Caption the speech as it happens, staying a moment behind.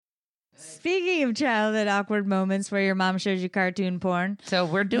speaking of childhood awkward moments where your mom shows you cartoon porn. So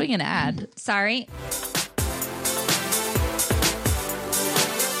we're doing an ad. Sorry.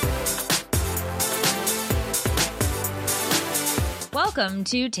 Welcome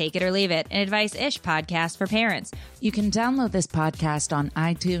to Take It or Leave It, an advice-ish podcast for parents. You can download this podcast on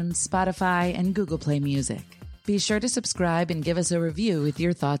iTunes, Spotify, and Google Play Music. Be sure to subscribe and give us a review with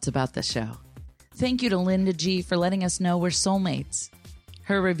your thoughts about the show. Thank you to Linda G for letting us know we're soulmates.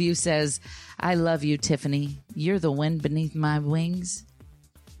 Her review says, "I love you, Tiffany. You're the wind beneath my wings."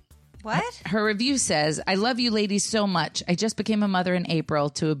 What? Her review says, "I love you ladies so much. I just became a mother in April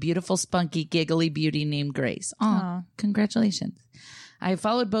to a beautiful, spunky, giggly beauty named Grace." Oh, congratulations. I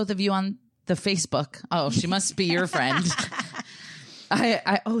followed both of you on the Facebook. Oh, she must be your friend.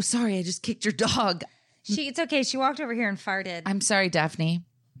 Sorry, I just kicked your dog. It's okay. She walked over here and farted. I'm sorry, Daphne.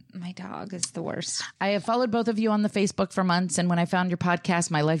 My dog is the worst. I have followed both of you on the Facebook for months, and when I found your podcast,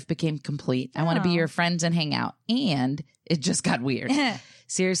 my life became complete. I want to be your friends and hang out. And it just got weird.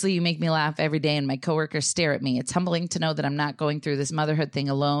 Seriously, you make me laugh every day, and my coworkers stare at me. It's humbling to know that I'm not going through this motherhood thing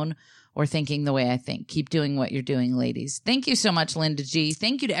alone or thinking the way I think. Keep doing what you're doing, ladies. Thank you so much, Linda G.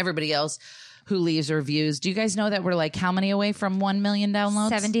 Thank you to everybody else who leaves reviews. Do you guys know that we're like how many away from 1 million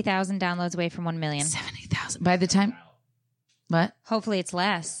downloads? 70,000 downloads away from 1 million. 70,000. By the time... What? Hopefully it's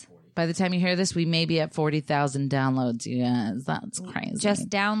less. By the time you hear this, we may be at 40,000 downloads. You guys, that's crazy. Just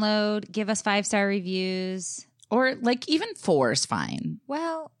download, give us 5-star reviews. Or like even 4 is fine.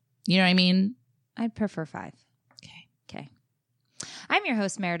 Well, you know what I mean? I'd prefer 5. Okay. I'm your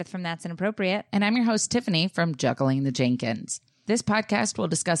host, Meredith from That's Inappropriate. And I'm your host, Tiffany from Juggling the Jenkins. This podcast will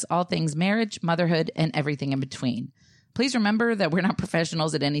discuss all things marriage, motherhood, and everything in between. Please remember that we're not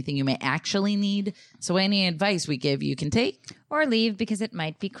professionals at anything you may actually need, so any advice we give you can take or leave because it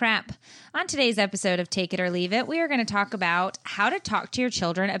might be crap. On today's episode of Take It or Leave It, we are going to talk about how to talk to your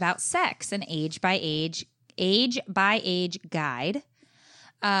children about sex, an age by age guide.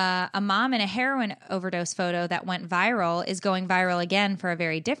 A mom in a heroin overdose photo that went viral is going viral again for a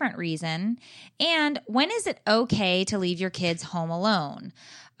very different reason. And when is it okay to leave your kids home alone?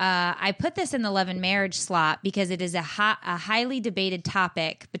 I put this in the love and marriage slot because it is a highly debated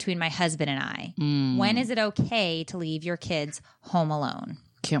topic between my husband and I. When is it okay to leave your kids home alone?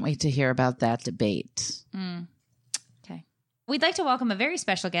 Can't wait to hear about that debate. Okay. We'd like to welcome a very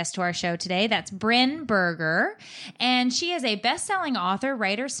special guest to our show today. That's Bryn Berger. And she is a best-selling author,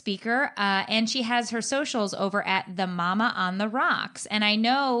 writer, speaker, and she has her socials over at The Mama on the Rocks. And I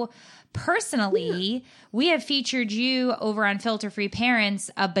know... personally, we have featured you over on Filter Free Parents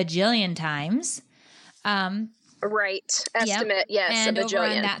a bajillion times. Right. Estimate, yes, and a bajillion.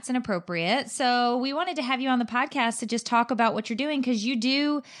 Over on That's Inappropriate. So we wanted to have you on the podcast to just talk about what you're doing because you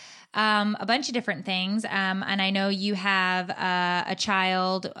do a bunch of different things. And I know you have a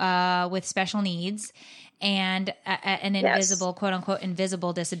child with special needs and an invisible, quote unquote,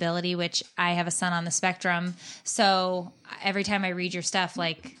 invisible disability, which I have a son on the spectrum. So every time I read your stuff,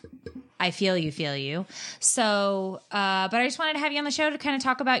 like I feel you. So, but I just wanted to have you on the show to kind of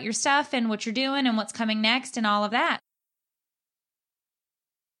talk about your stuff and what you're doing and what's coming next and all of that.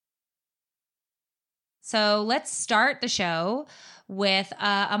 So let's start the show with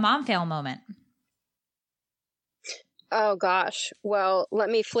a mom fail moment. Oh, gosh. Well, let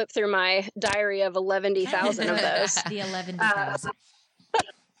me flip through my diary of 11,000 of those. The 11,000.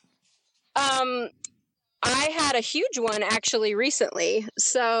 I had a huge one actually recently.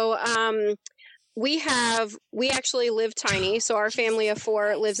 So we actually live tiny. So our family of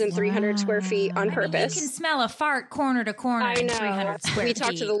 4 lives in 300 square feet on purpose. You can smell a fart corner to corner. I know. 300 square we feet.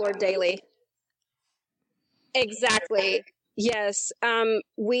 talk to the Lord daily. Exactly. Yes.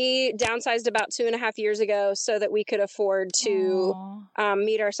 We downsized about 2.5 years ago so that we could afford to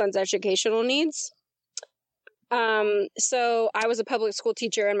meet our son's educational needs. So I was a public school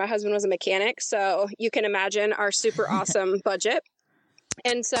teacher and my husband was a mechanic. So you can imagine our super awesome budget.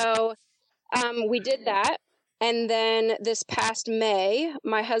 And so we did that. And then this past May,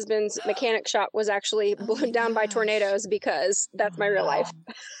 my husband's mechanic shop was actually blown down by tornadoes because that's my real life.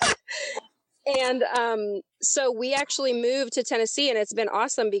 And so we actually moved to Tennessee, and it's been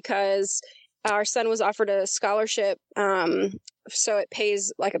awesome because our son was offered a scholarship. So it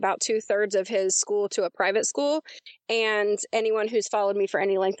pays like about 2/3 of his school to a private school. And anyone who's followed me for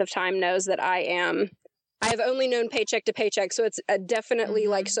any length of time knows that I've only known paycheck to paycheck. So it's definitely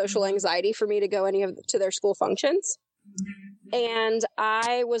like social anxiety for me to go to their school functions. And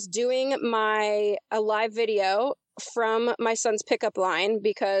I was doing a live video from my son's pickup line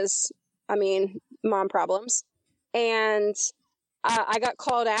because, mom problems. And I got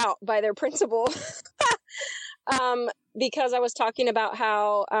called out by their principal because I was talking about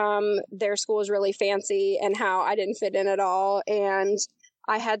how their school is really fancy and how I didn't fit in at all. And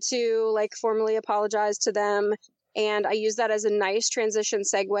I had to like formally apologize to them. And I used that as a nice transition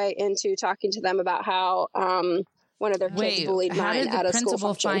segue into talking to them about how one of their kids bullied mine at a school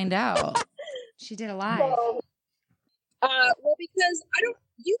function. How did the principal find out? She did a live. Well, because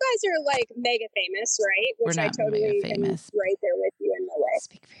you guys are like mega famous, right? Which We're not I totally mega famous. am right there with you in no way.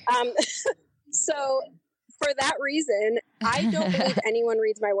 Speak for yourself. So for that reason, I don't believe anyone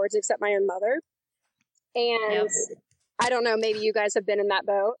reads my words except my own mother. And I don't know, maybe you guys have been in that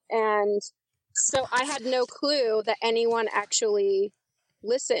boat. And so I had no clue that anyone actually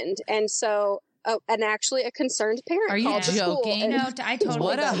listened. And so, and actually a concerned parent. Are you called the school joking? and- No, I totally.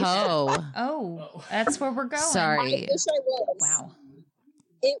 What a hoe. Oh, that's where we're going. I Sorry. wish I was. Wow.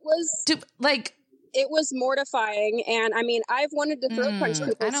 It was mortifying. And I mean, I've wanted to throat punch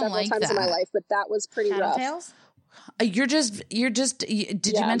people I don't several like times in my that. life, but that was pretty rough. Tattletales? Did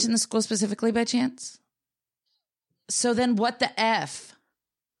you mention the school specifically by chance? So then what the F?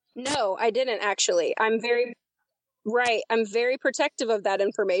 No, I didn't actually. I'm very protective of that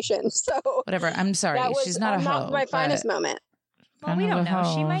information. So Whatever. I'm sorry. that was She's not a hoe. not my but- finest moment. Well, we Kind don't of a know.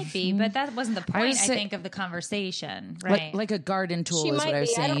 She hoe. might be, but that wasn't the point, I say- think, of the conversation, right? Like a garden tool She is what might I was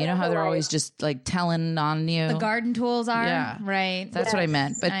be. I saying. don't You know how know they're why. always just like telling on you. the garden tools are, Yeah. right? That's what I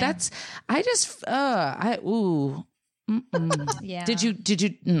meant. But Yeah. Did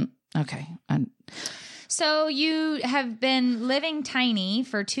you, okay. So you have been living tiny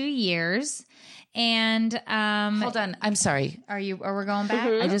for 2 years, and Hold on. I'm sorry. are we going back?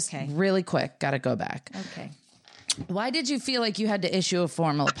 Mm-hmm. I just really quick got to go back. Okay. Why did you feel like you had to issue a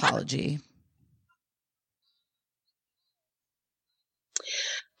formal apology?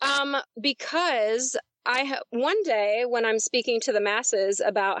 Because one day when I'm speaking to the masses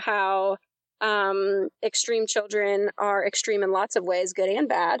about how extreme children are extreme in lots of ways, good and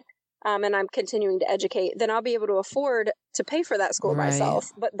bad, and I'm continuing to educate, then I'll be able to afford to pay for that school Right.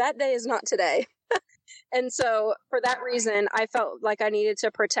 myself. But that day is not today. And so for that reason, I felt like I needed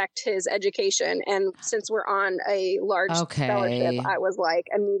to protect his education. And since we're on a large scholarship, I was like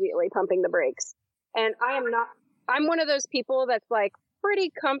immediately pumping the brakes. And I'm one of those people that's like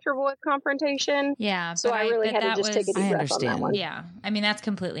pretty comfortable with confrontation. Yeah. So but I really but had to that just take a was- deep I breath on that understand. one. Yeah. I mean, that's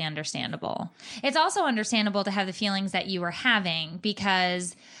completely understandable. It's also understandable to have the feelings that you were having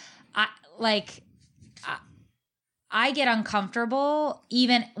because I get uncomfortable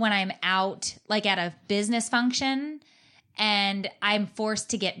even when I'm out, like at a business function, and I'm forced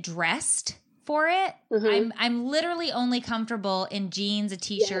to get dressed for it. Mm-hmm. I'm literally only comfortable in jeans, a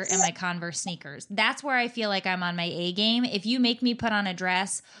t-shirt, and my Converse sneakers. That's where I feel like I'm on my A game. If you make me put on a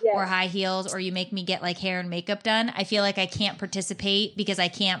dress or high heels, or you make me get like hair and makeup done, I feel like I can't participate because I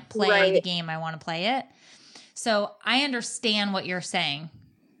can't play the game I want to play it. So I understand what you're saying.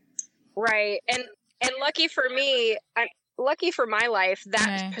 Right. And lucky for me, lucky for my life,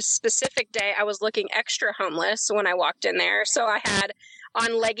 that specific day I was looking extra homeless when I walked in there. So I had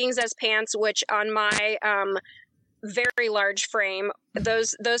on leggings as pants, which on my very large frame,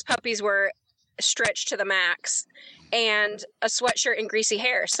 those puppies were stretched to the max, and a sweatshirt and greasy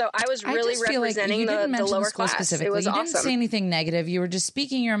hair. So I was really representing the lower class. Specifically. It was you awesome. didn't say anything negative. You were just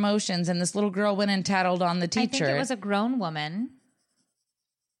speaking your emotions, and this little girl went and tattled on the teacher. I think it was a grown woman.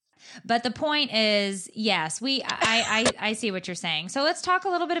 But the point is, yes, I see what you're saying. So let's talk a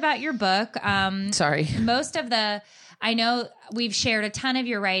little bit about your book. Sorry. I know we've shared a ton of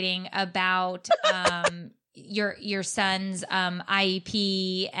your writing about your son's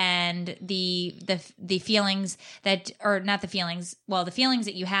IEP and the feelings that, or not the feelings, well, the feelings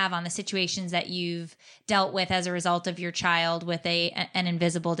that you have on the situations that you've dealt with as a result of your child with an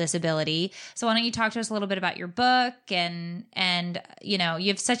invisible disability. So why don't you talk to us a little bit about your book and you know, you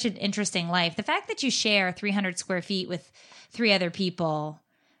have such an interesting life. The fact that you share 300 square feet with 3 other people,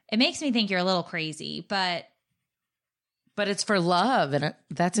 it makes me think you're a little crazy, but it's for love, and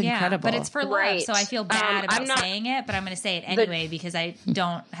that's incredible. But it's for love, Right. so I feel bad I'm about not- saying it, but I'm going to say it anyway because I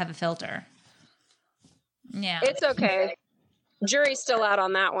don't have a filter. Yeah. It's okay. Jury's still out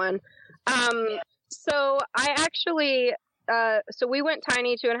on that one. So I actually, so we went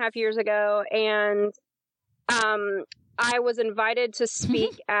tiny 2.5 years ago, and I was invited to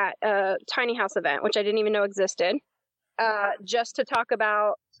speak at a tiny house event, which I didn't even know existed, just to talk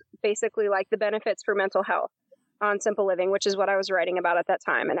about basically like the benefits for mental health on Simple Living, which is what I was writing about at that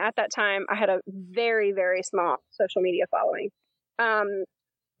time. And at that time, I had a very, very small social media following.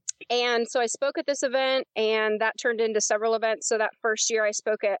 And so I spoke at this event, and that turned into several events. So that first year I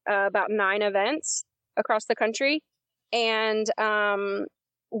spoke at about 9 events across the country. And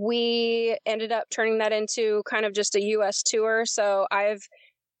we ended up turning that into kind of just a US tour. So I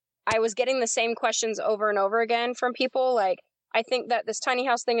was getting the same questions over and over again from people. Like, I think that this tiny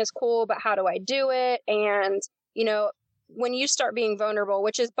house thing is cool, but how do I do it? And, you know, when you start being vulnerable,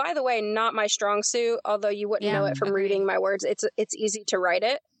 which is, by the way, not my strong suit, although you wouldn't know it from reading my words, it's easy to write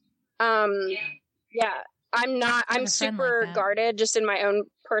it. I'm super guarded just in my own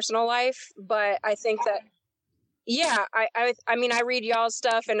personal life, but I think that, I mean, I read y'all's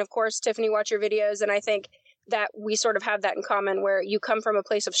stuff, and of course, Tiffany, watch your videos, and I think that we sort of have that in common, where you come from a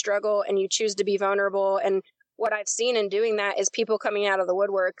place of struggle and you choose to be vulnerable. And what I've seen in doing that is people coming out of the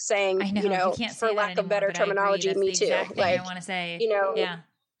woodwork saying, you know, for lack of better terminology, me too. Like, I want to say, you know,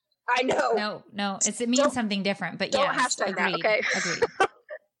 I know. No, it means something different, but don't hashtag that, okay? Agreed.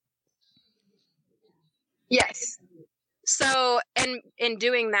 Yes. So, and in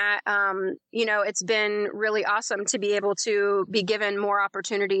doing that, you know, it's been really awesome to be able to be given more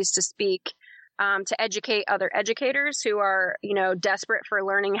opportunities to speak, to educate other educators who are, you know, desperate for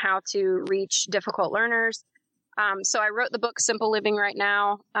learning how to reach difficult learners. So I wrote the book Simple Living right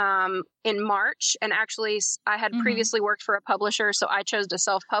now in March. And actually, I had previously worked for a publisher, so I chose to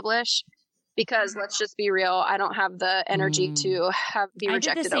self-publish because, let's just be real, I don't have the energy to be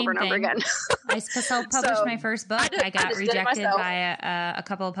rejected over and over again. I self-published my first book. I got rejected by a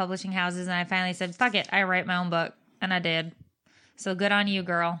couple of publishing houses, and I finally said, fuck it, I write my own book. And I did. So good on you,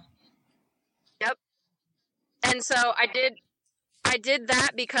 girl. Yep. And so I did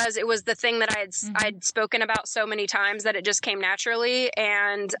that because it was the thing that I'd spoken about so many times that it just came naturally.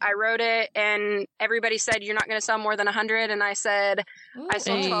 And I wrote it, and everybody said, you're not going to sell more than 100. And I said, I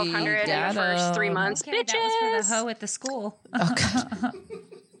sold 1,200 in the first 3 months. Okay, that was for the hoe at the school. Okay.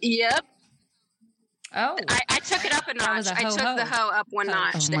 Yep. Oh, I took it up a notch. I took the hoe up one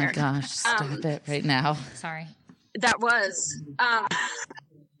notch there. Oh my gosh. Stop it right now. Sorry. That was,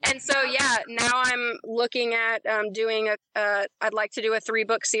 and so, now I'm looking at doing I'd like to do a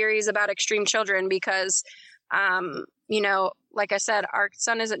 3-book series about extreme children because, you know, like I said, our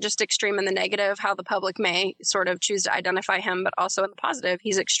son isn't just extreme in the negative, how the public may sort of choose to identify him, but also in the positive.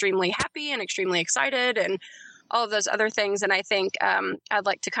 He's extremely happy and extremely excited and all of those other things. And I think I'd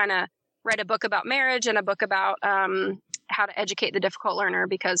like to kind of write a book about marriage and a book about how to educate the difficult learner,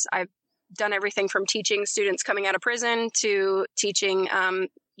 because I've done everything from teaching students coming out of prison to teaching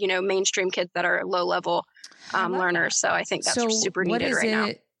you know, mainstream kids that are low level learners. So I think that's super needed right now.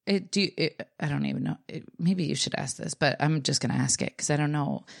 I don't even know. Maybe you should ask this, but I'm just going to ask it because I don't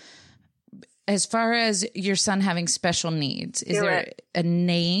know. As far as your son having special needs, is there a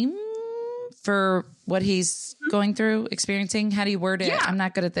name for what he's going through, experiencing? How do you word it? Yeah. I'm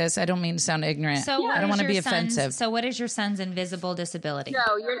not good at this. I don't mean to sound ignorant. So I don't want to be offensive. So what is your son's invisible disability?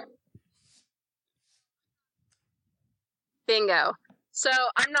 No, bingo. So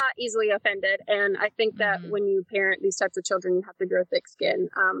I'm not easily offended. And I think that when you parent these types of children, you have to grow thick skin.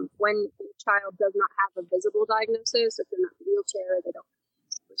 When a child does not have a visible diagnosis, if they're not in a wheelchair, they don't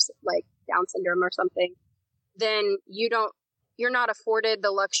have like Down syndrome or something, then you're not afforded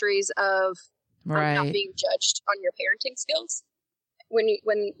the luxuries of not being judged on your parenting skills when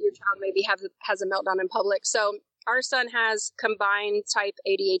your child maybe has a meltdown in public. So our son has combined type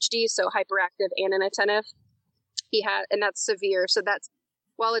ADHD, so hyperactive and inattentive. And that's severe. So that's,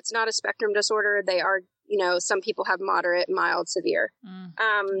 while it's not a spectrum disorder, they are, you know, some people have moderate, mild, severe.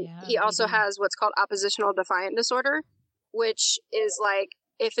 He also has what's called oppositional defiant disorder, which is like,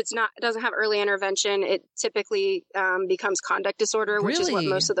 if it doesn't have early intervention, it typically becomes conduct disorder, which is what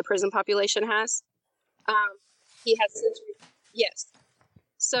most of the prison population has. He has sensory, yes.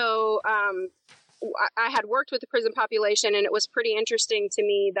 So I had worked with the prison population, and it was pretty interesting to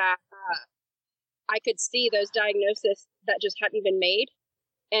me that I could see those diagnoses that just hadn't been made.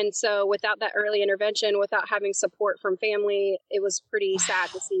 And so without that early intervention, without having support from family, it was pretty sad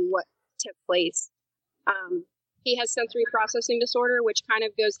to see what took place. He has sensory processing disorder, which kind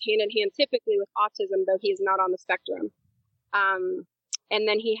of goes hand in hand typically with autism, though he is not on the spectrum. And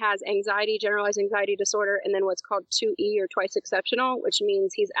then he has anxiety, generalized anxiety disorder, and then what's called 2E or twice exceptional, which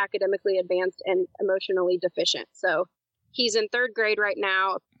means he's academically advanced and emotionally deficient. So he's in 3rd grade right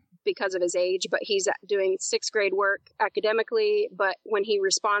now because of his age, but he's doing 6th grade work academically. But when he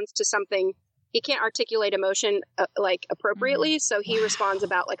responds to something, he can't articulate emotion like appropriately. So he responds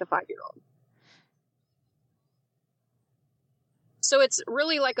about like a 5-year-old. So it's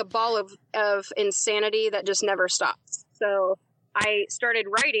really like a ball of insanity that just never stops. So I started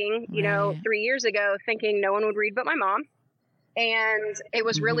writing, 3 years ago, thinking no one would read but my mom. And it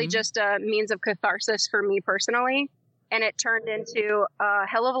was really just a means of catharsis for me personally. And it turned into a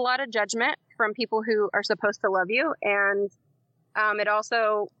hell of a lot of judgment from people who are supposed to love you. And It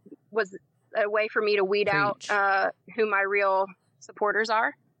also was a way for me to weed out who my real supporters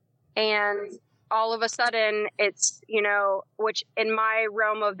are. And all of a sudden it's, which in my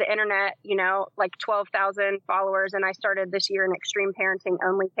realm of the internet, like 12,000 followers. And I started this year an extreme parenting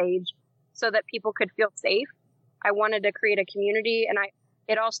only page so that people could feel safe. I wanted to create a community, and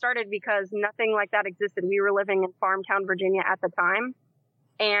it all started because nothing like that existed. We were living in Farmtown, Virginia at the time,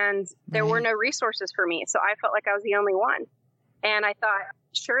 and there were no resources for me. So I felt like I was the only one. And I thought,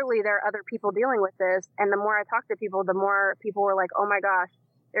 surely there are other people dealing with this. And the more I talked to people, the more people were like, oh my gosh,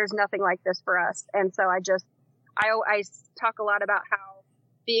 there's nothing like this for us. And so I talk a lot about how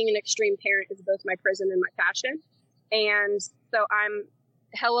being an extreme parent is both my prison and my passion. And so I'm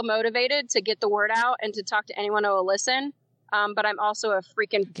hella motivated to get the word out and to talk to anyone who will listen. But I'm also a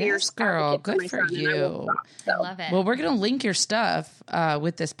freaking fierce girl. Good for you. I love it. Well, we're going to link your stuff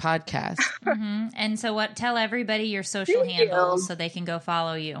with this podcast. Mm-hmm. And so tell everybody your social handles so they can go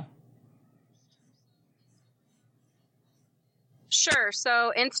follow you. Sure.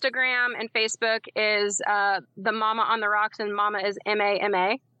 So Instagram and Facebook is the Mama on the Rocks, and Mama is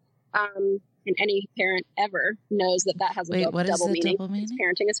MAMA. And any parent ever knows that has a double meaning.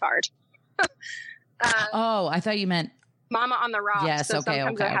 Parenting is hard. I thought you meant Mama on the Rocks. Yes, so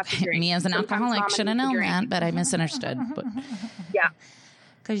okay. Me as an alcoholic should have known that, but I misunderstood. But yeah.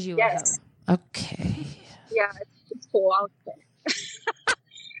 Because you were. Okay. Yeah, it's cool. I'll explain.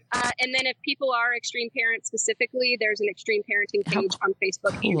 And then if people are extreme parents specifically, there's an extreme parenting page on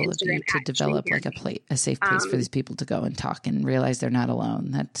Facebook and Instagram. To develop like a safe place for these people to go and talk and realize they're not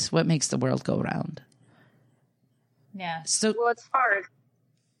alone. That's what makes the world go round. Yeah. So it's hard.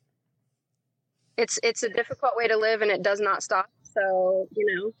 It's a difficult way to live, and it does not stop. So,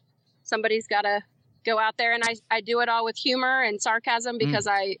 somebody's got to go out there, and I do it all with humor and sarcasm because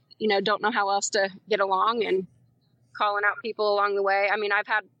I, don't know how else to get along, and calling out people along the way. I mean,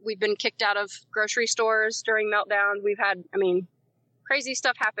 we've been kicked out of grocery stores during meltdowns. Crazy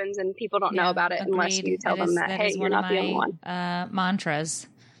stuff happens and people don't know about it unless you tell them that, hey, you're not the only one. Mantras,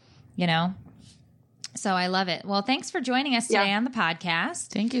 So I love it. Well, thanks for joining us today on the podcast.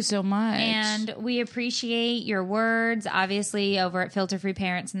 Thank you so much. And we appreciate your words, obviously, over at Filter Free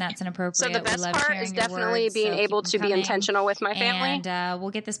Parents, and that's inappropriate. So the best part is definitely being able to be intentional with my family. And we'll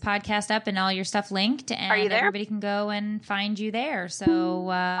get this podcast up and all your stuff linked, and are you there? Everybody can go and find you there. So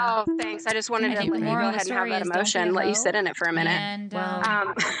thanks. I just wanted to let you go ahead and have that emotion, let you sit in it for a minute. And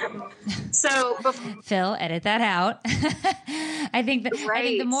so Phil, edit that out. I think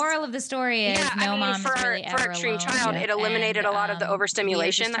the moral of the story is mom for Extreme Child, it eliminated a lot of the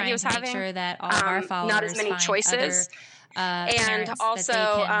overstimulation that he was having. Sure that all of our followers not as many choices. And also,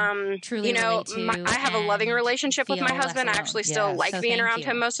 I have a loving relationship with my husband. I actually still like being around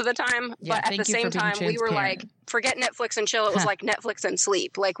him most of the time. But at the same time, we were like, forget Netflix and chill. It was like Netflix and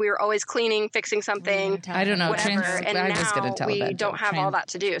sleep. Like we were always cleaning, fixing something. I don't know. Whatever. And now we don't have all that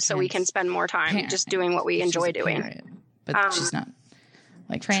to do. So we can spend more time just doing what we enjoy doing. But she's not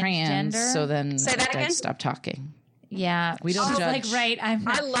like trans. So then say that again? Stop talking. Yeah, we don't judge. I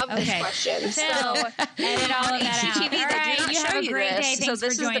love this question. So edit all of that out. All right, you have a great day. Thanks so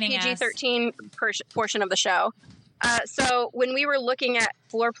this for is the PG-13 portion of the show. So when we were looking at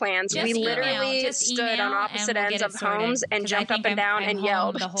floor plans, we literally stood on opposite ends of homes and jumped up and down and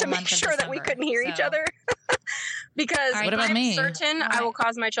yelled to make sure that we couldn't hear each other. Because I'm certain I will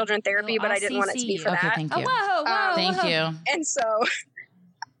cause my children therapy, but I didn't want it to be for that. Thank you. Whoa. Thank you. And so...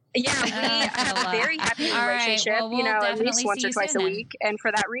 Yeah, we have a very happy relationship, at least once or twice a week. And for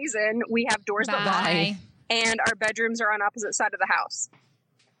that reason, we have doors that lock, and our bedrooms are on opposite side of the house.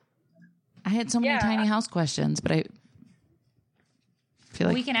 I had so many tiny house questions, but I feel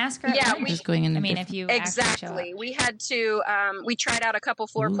like we can ask her. Yeah, just going in. If you exactly, we had to. We tried out a couple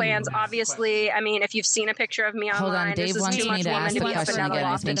floor plans. Obviously, if you've seen a picture of me online, hold on, Dave wants me to ask the question again.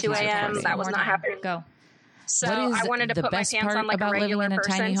 I think 2 a.m. That was not happening. Go. So I wanted to put my pants on like a regular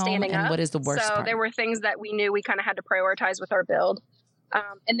person standing up. And what is the worst part? So there were things that we knew we kind of had to prioritize with our build.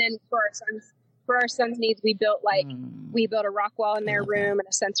 And then for our son's needs, we built a rock wall in their room and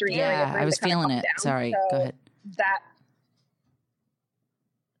a sensory area. Yeah, I was feeling it. Down. Sorry, go ahead.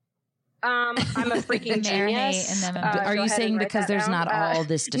 I'm a freaking genius. Are you saying because there's not all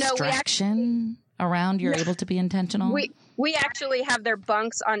this distraction around, you're able to be intentional? We actually have their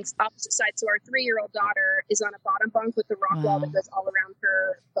bunks on opposite sides. So our 3-year-old daughter is on a bottom bunk with the rock wall that goes all around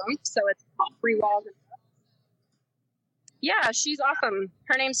her bunk. So it's all 3 walls. Yeah, she's awesome.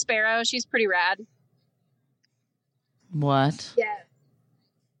 Her name's Sparrow. She's pretty rad. What? Yes.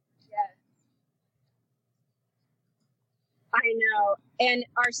 I know. And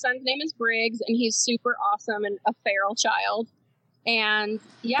our son's name is Briggs, and he's super awesome and a feral child. And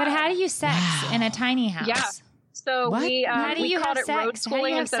But how do you sex in a tiny house? Yeah. So What? How do we you called have it road sex? How do you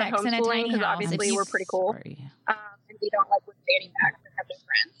schooling have instead of sex in a homeschooling tiny because house? obviously we're pretty cool. Sorry. And we don't like with fanny packs and have no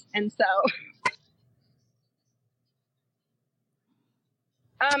friends. And so,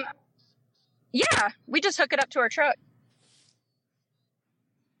 yeah, we just hook it up to our truck.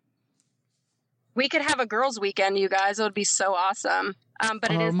 We could have a girls' weekend, you guys. It would be so awesome.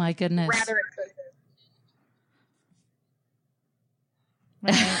 But it is my goodness. rather expensive.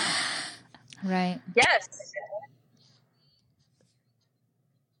 Right. Right. Yes.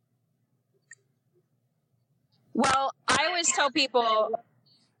 Well, I always tell people,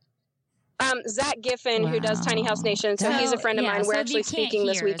 Zach Giffen, who does Tiny House Nation, so he's a friend of mine. We're actually speaking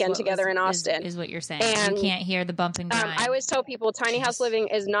this weekend together in Austin. Is what you're saying. And, you can't hear the bump and grind. I always tell people tiny house living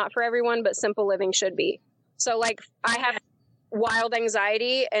is not for everyone, but simple living should be. So, like, I have wild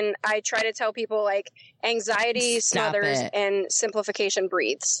anxiety, and I try to tell people, like, anxiety smothers and simplification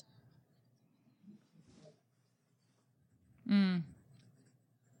breathes.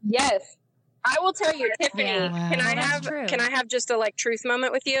 Yes. I will tell you, Tiffany, can I have just a like truth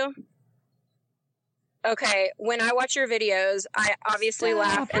moment with you? Okay, when I watch your videos, I obviously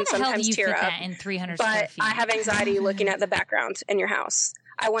laugh and sometimes tear up. In 300 but square feet? I have anxiety looking at the background in your house.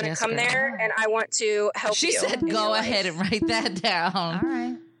 I want to come there and I want to help you. She said, "Go ahead and write that down." All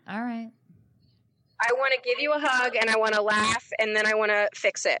right. All right. I want to give you a hug and I want to laugh and then I want to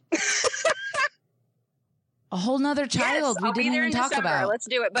fix it. A whole nother child we didn't even talk about. Let's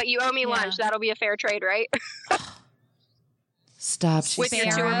do it. But you owe me lunch. That'll be a fair trade, right? Stop.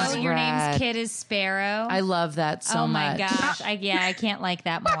 Sparrow. Your name's kid is Sparrow. I love that so much. Oh my gosh. I can't like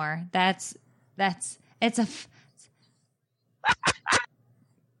that more. It's a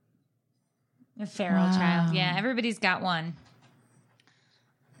feral child. Yeah. Everybody's got one.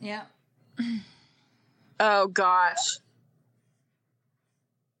 Yeah. Oh gosh.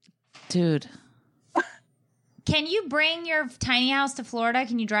 Dude. Can you bring your tiny house to Florida?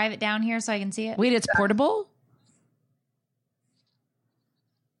 Can you drive it down here so I can see it? Wait, it's portable?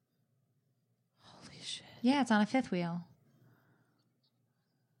 Holy shit. Yeah, it's on a fifth wheel.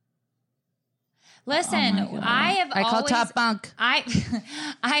 Listen, I call Top Bunk. I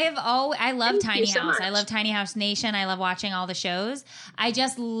love Tiny so House. much. I love Tiny House Nation. I love watching all the shows. I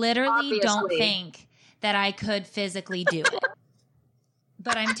just literally don't think that I could physically do it.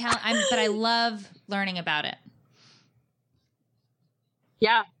 But but I love learning about it.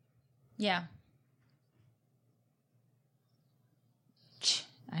 Yeah. Yeah.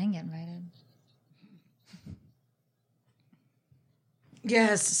 I didn't get invited.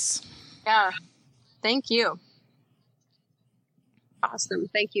 Yes. Yeah. Thank you. Awesome.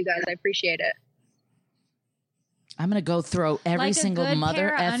 Thank you guys. I appreciate it. I'm going to go throw every Like single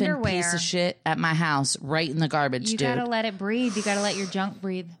mother effing piece of shit at my house right in the garbage, dude. You got to let it breathe. You got to let your junk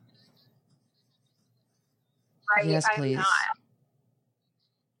breathe. Yes, please.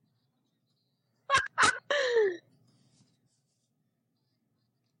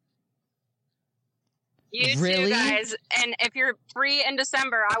 You too, guys. And if you're free in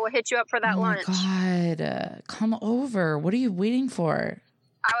December, I will hit you up for that lunch. Oh, my God. Come over. What are you waiting for?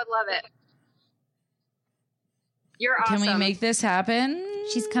 I would love it. You're awesome. Can we make this happen?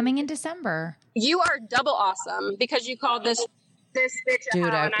 She's coming in December. You are double awesome because you called this bitch a hoe,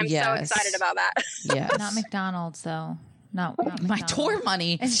 and I'm so excited about that. Yes. Not McDonald's, though. Not my tour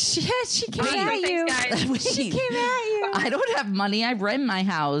money. She came at you. She came at you. I don't have money. I rent my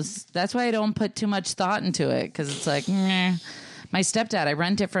house. That's why I don't put too much thought into it because it's like, meh. My stepdad, I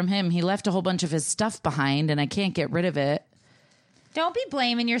rent it from him. He left a whole bunch of his stuff behind and I can't get rid of it. Don't be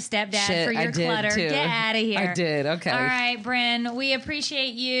blaming your stepdad for your clutter. Too. Get out of here. I did. Okay. All right, Bryn, we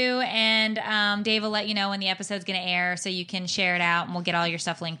appreciate you. And Dave will let you know when the episode's going to air so you can share it out and we'll get all your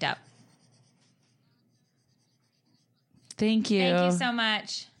stuff linked up. Thank you. Thank you so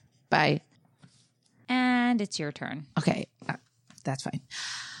much. Bye. And it's your turn. Okay. That's fine.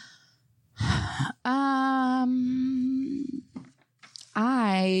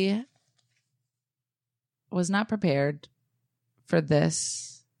 I was not prepared for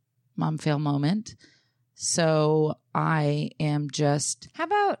this mom fail moment. So I am just... How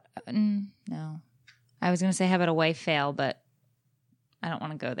about... no. I was going to say how about a wife fail, but I don't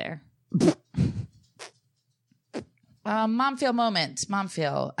want to go there. Mom fail moment. Mom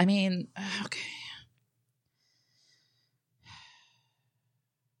fail. I mean, okay.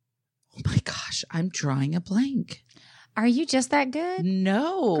 Oh my gosh, I'm drawing a blank. Are you just that good?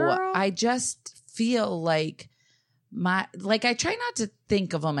 No, girl? I just feel like I try not to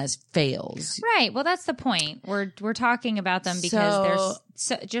think of them as fails. Right. Well, that's the point. We're talking about them because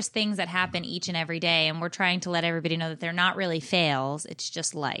there's just things that happen each and every day, and we're trying to let everybody know that they're not really fails. It's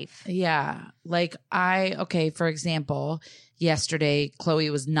just life. Yeah. Like for example, yesterday, Chloe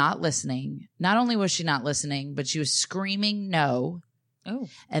was not listening. Not only was she not listening, but she was screaming no. Oh.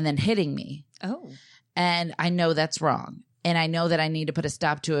 And then hitting me. Oh. And I know that's wrong. And I know that I need to put a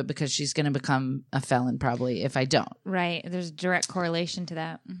stop to it because she's going to become a felon probably if I don't. Right. There's a direct correlation to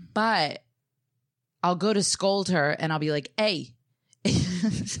that. But I'll go to scold her and I'll be like, hey.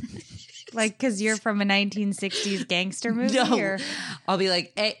 Like, because you're from a 1960s gangster movie? No. Or? I'll be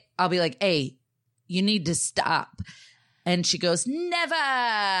like, hey, you need to stop. And she goes, never.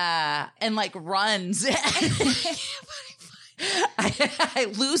 And like runs.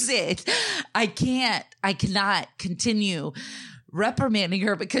 I lose it. I cannot continue reprimanding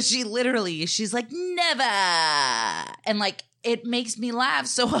her because she's like, never. And like, it makes me laugh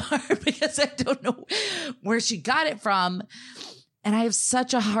so hard because I don't know where she got it from. And I have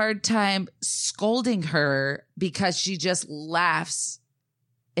such a hard time scolding her because she just laughs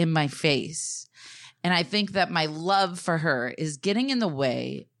in my face. And I think that my love for her is getting in the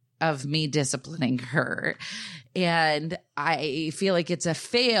way of me disciplining her. And I feel like it's a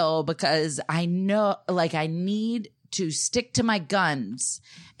fail because I know, like, I need to stick to my guns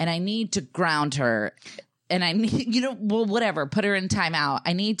and I need to ground her and I need, whatever, put her in timeout.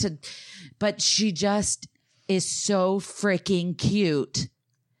 I need to, but she just is so freaking cute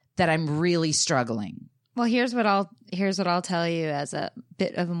that I'm really struggling. Well, here's what I'll tell you as a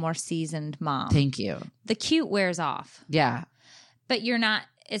bit of a more seasoned mom. Thank you. The cute wears off. Yeah. But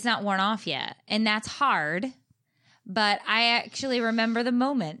it's not worn off yet. And that's hard. But I actually remember the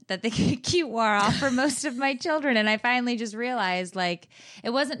moment that the cute wore off for most of my children. And I finally just realized, like, it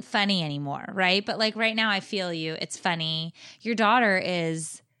wasn't funny anymore, right? But, like, right now I feel you. It's funny. Your daughter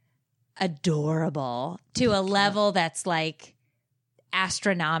is adorable to a level that's, like,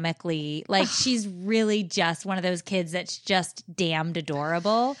 astronomically, like, she's really just one of those kids that's just damned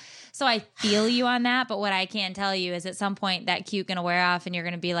adorable. So I feel you on that, but what I can tell you is at some point that cute gonna wear off and you're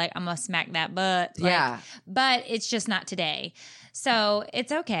gonna be like, I'm gonna smack that butt. Like, yeah. But it's just not today. So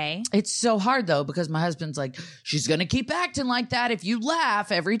it's okay. It's so hard though, because my husband's like, she's gonna keep acting like that if you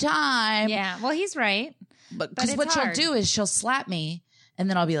laugh every time. Yeah. Well, he's right. But because what she'll do is she'll slap me and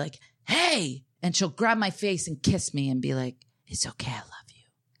then I'll be like, hey, and she'll grab my face and kiss me and be like, it's okay, I love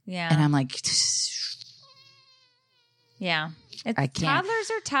you. Yeah. And I'm like, yeah. I can't.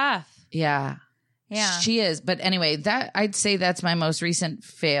 Toddlers are tough. Yeah. Yeah. She is. But anyway, that I'd say that's my most recent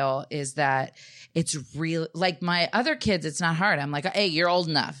fail is that it's real. Like my other kids, it's not hard. I'm like, hey, you're old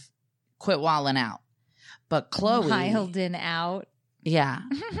enough. Quit walling out. But Chloe. Wilding out. Yeah.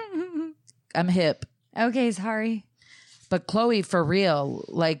 I'm hip. Okay, sorry. But Chloe, for real,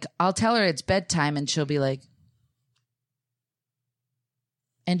 like I'll tell her it's bedtime and she'll be like,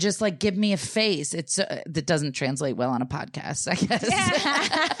 and just like give me a face. It's that doesn't translate well on a podcast, I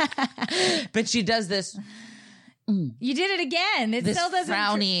guess. But she does this. You did it again. It this still doesn't.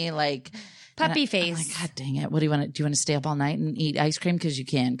 Frowny, like puppy face. I'm like, God dang it! What do you want to? Do you want to stay up all night and eat ice cream? Because you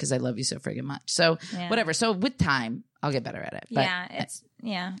can. Because I love you so friggin' much. So whatever. So with time, I'll get better at it. But I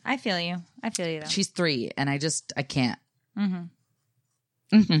feel you. I feel you though. She's 3, and I can't.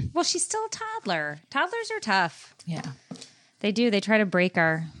 Mm-hmm. Mm-hmm. Well, she's still a toddler. Toddlers are tough. Yeah. They do. They try to break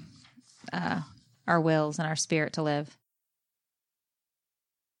our wills and our spirit to live.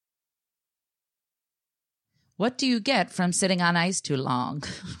 What do you get from sitting on ice too long?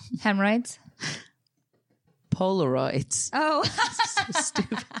 Hemorrhoids? Polaroids. Oh. So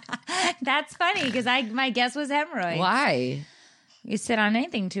stupid. That's funny because my guess was hemorrhoids. Why? You sit on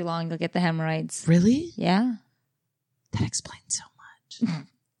anything too long, you'll get the hemorrhoids. Really? Yeah. That explains so much.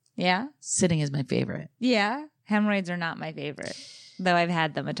 Yeah? Sitting is my favorite. Yeah. Hemorrhoids are not my favorite, though I've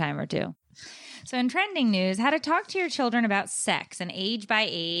had them a time or two. So in trending news, how to talk to your children about sex, an age by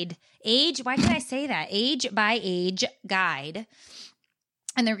age, why did I say that? Age by age guide.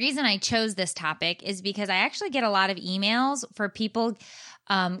 And the reason I chose this topic is because I actually get a lot of emails for people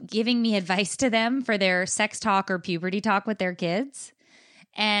giving me advice to them for their sex talk or puberty talk with their kids.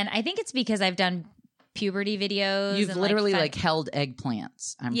 And I think it's because I've done puberty videos. You've literally like held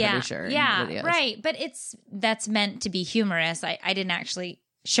eggplants, I'm pretty sure. Yeah, right. But that's meant to be humorous. I didn't actually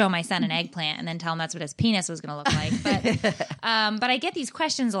show my son an eggplant and then tell him that's what his penis was going to look like. But I get these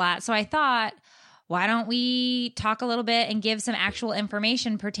questions a lot. So I thought, why don't we talk a little bit and give some actual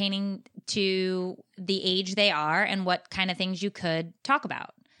information pertaining to the age they are and what kind of things you could talk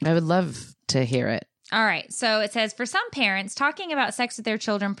about? I would love to hear it. All right. So it says, for some parents, talking about sex with their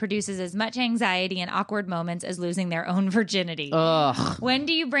children produces as much anxiety and awkward moments as losing their own virginity. Ugh. When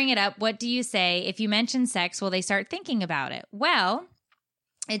do you bring it up? What do you say? If you mention sex, will they start thinking about it? Well,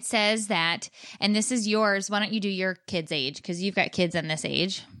 it says that, and this is yours. Why don't you do your kids' age? Because you've got kids in this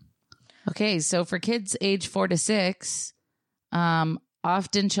age. Okay. So for kids age 4 to 6,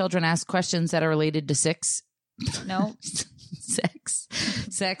 often children ask questions that are related to sex. No.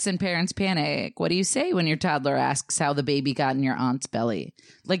 Sex and parents panic. What do you say when your toddler asks how the baby got in your aunt's belly?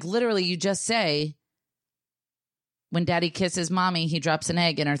 Like literally you just say, when daddy kisses mommy, he drops an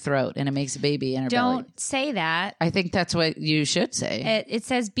egg in her throat and it makes a baby in her belly. Don't say that. I think that's what you should say. It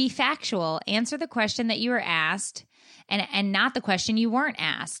says be factual. Answer the question that you were asked and not the question you weren't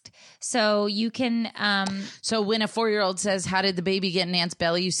asked. So you can So when a 4-year-old says, how did the baby get in Aunt's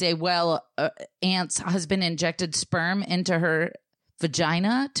belly? You say, well, Aunt's husband injected sperm into her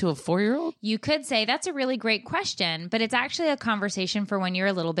vagina to a 4-year-old? You could say that's a really great question, but it's actually a conversation for when you're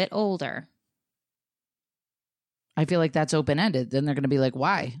a little bit older. I feel like that's open-ended. Then they're going to be like,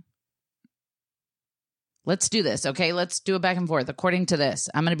 why? Let's do this, okay? Let's do it back and forth. According to this,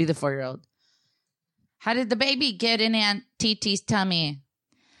 I'm going to be the 4-year-old. How did the baby get in Aunt TT's tummy?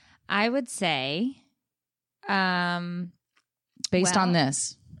 I would say, Based on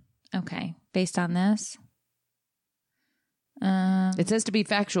this. Okay, based on this. It says to be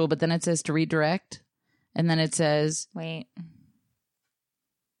factual, but then it says to redirect. And then it says... Wait.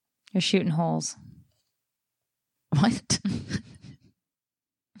 You're shooting holes. What?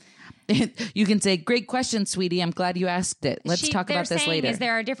 You can say, great question, sweetie. I'm glad you asked it. Let's talk about this later. Is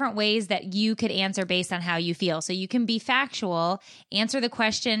there are different ways that you could answer based on how you feel. So you can be factual, answer the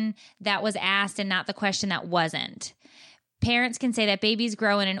question that was asked and not the question that wasn't. Parents can say that babies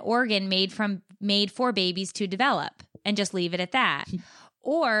grow in an organ made for babies to develop and just leave it at that.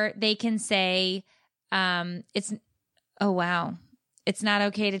 Or they can say, it's not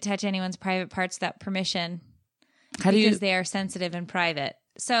okay to touch anyone's private parts without permission because they are sensitive and private.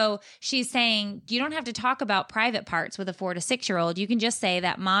 So she's saying you don't have to talk about private parts with a 4 to 6-year-old. You can just say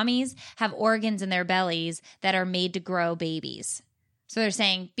that mommies have organs in their bellies that are made to grow babies. So they're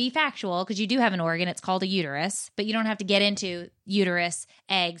saying be factual because you do have an organ. It's called a uterus, but you don't have to get into uterus,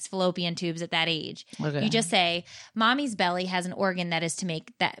 eggs, fallopian tubes at that age. Okay. You just say mommy's belly has an organ that is to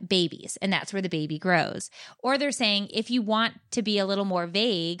make that babies, and that's where the baby grows. Or they're saying if you want to be a little more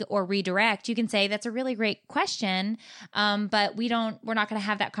vague or redirect, you can say that's a really great question, but we're not going to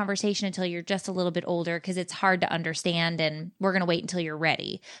have that conversation until you're just a little bit older because it's hard to understand, and we're going to wait until you're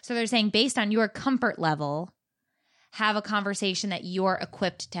ready. So they're saying based on your comfort level, have a conversation that you're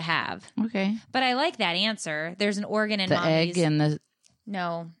equipped to have. Okay. But I like that answer. There's an organ in the mommy's... egg and the...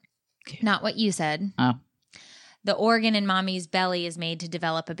 No, not what you said. Oh. The organ in mommy's belly is made to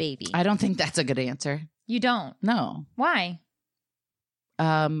develop a baby. I don't think that's a good answer. You don't? No. Why?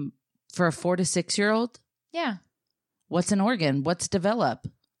 For a 4 to 6-year-old? Yeah. What's an organ? What's develop?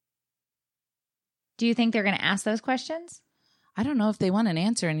 Do you think they're going to ask those questions? I don't know if they want an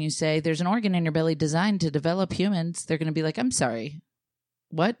answer and you say there's an organ in your belly designed to develop humans. They're going to be like, I'm sorry.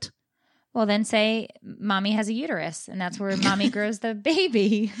 What? Well, then say mommy has a uterus and that's where mommy grows the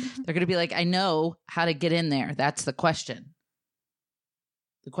baby. They're going to be like, I know how to get in there. That's the question.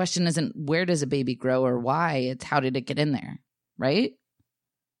 The question isn't where does a baby grow or why. It's how did it get in there? Right?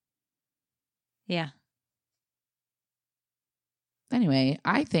 Yeah. Anyway,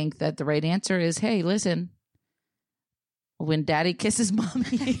 I think that the right answer is, hey, listen. When daddy kisses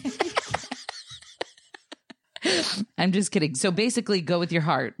mommy. I'm just kidding. So basically go with your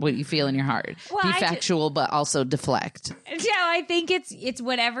heart, what you feel in your heart. Well, be factual, but also deflect. Yeah, I think it's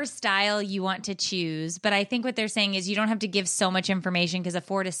whatever style you want to choose. But I think what they're saying is you don't have to give so much information because a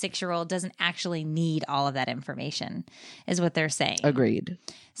 4 to 6-year-old doesn't actually need all of that information, is what they're saying. Agreed.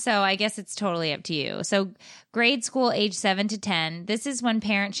 So I guess it's totally up to you. So grade school age 7 to 10, this is when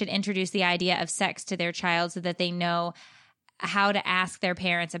parents should introduce the idea of sex to their child so that they know how to ask their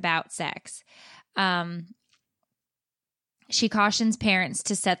parents about sex. She cautions parents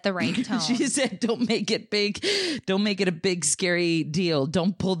to set the right tone. She said, don't make it big. Don't make it a big, scary deal.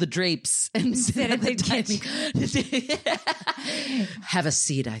 Don't pull the drapes and sit at the Have a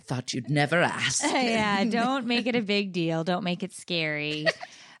seat. I thought you'd never ask. Yeah, don't make it a big deal. Don't make it scary.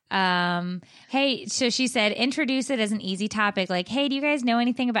 Hey, so she said, introduce it as an easy topic. Like, hey, do you guys know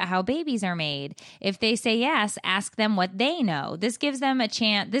anything about how babies are made? If they say yes, ask them what they know. This gives them a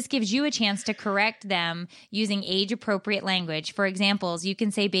chance. This gives you a chance to correct them using age appropriate language. For examples, you can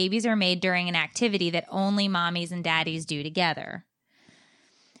say babies are made during an activity that only mommies and daddies do together.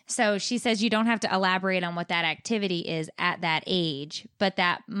 So she says you don't have to elaborate on what that activity is at that age, but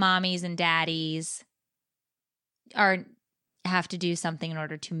that mommies and daddies have to do something in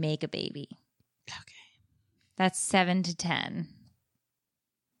order to make a baby. Okay. That's 7 to 10.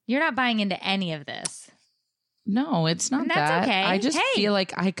 You're not buying into any of this. No, it's not And that's that. okay. I just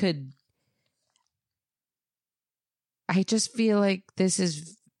feel like this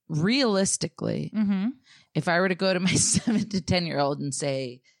is realistically, if I were to go to my 7 to 10-year-old and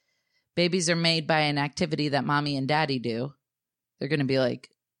say, babies are made by an activity that mommy and daddy do, they're going to be like,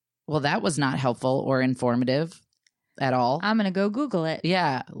 well, that was not helpful or informative at all. I'm going to go Google it.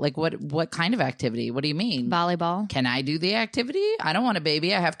 Yeah. Like what kind of activity? What do you mean? Volleyball. Can I do the activity? I don't want a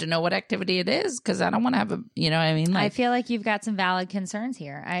baby. I have to know what activity it is because I don't want to have you know what I mean? Like, I feel like you've got some valid concerns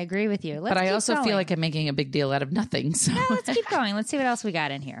here. I agree with you. But I also feel like I'm making a big deal out of nothing. So no, let's keep going. Let's see what else we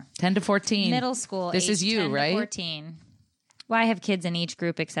got in here. 10 to 14. Middle school. This is you, 10 right? To 14. Well, I have kids in each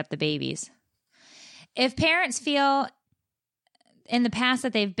group except the babies. If parents feel in the past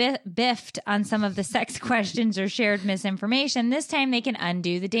that they've biffed on some of the sex questions or shared misinformation, this time they can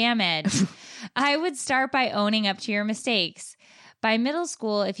undo the damage. I would start by owning up to your mistakes. By middle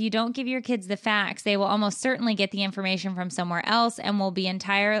school, if you don't give your kids the facts, they will almost certainly get the information from somewhere else and will be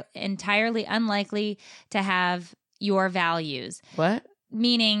entirely unlikely to have your values. What?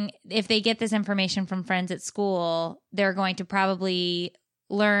 Meaning, if they get this information from friends at school, they're going to probably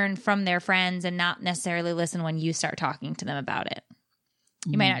learn from their friends and not necessarily listen when you start talking to them about it.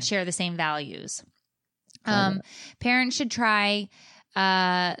 You might not share the same values. Parents should try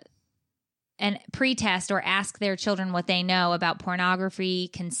and pre-test or ask their children what they know about pornography,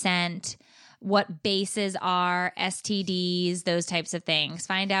 consent, what bases are, STDs, those types of things.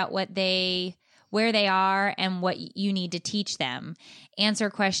 Find out where they are and what you need to teach them. Answer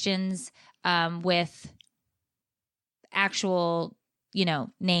questions with actual,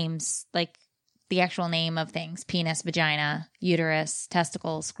 names, like the actual name of things: penis, vagina, uterus,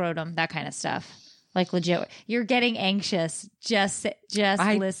 testicles, scrotum, that kind of stuff. Like legit. You're getting anxious just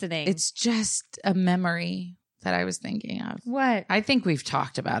listening. It's just a memory that I was thinking of. What? I think we've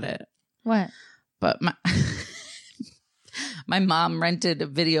talked about it. What? But my mom rented a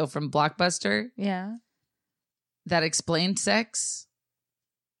video from Blockbuster. Yeah. That explained sex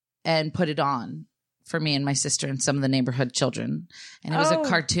and put it on for me and my sister and some of the neighborhood children. And it was a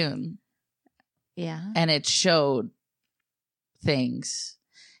cartoon. Yeah. And it showed things.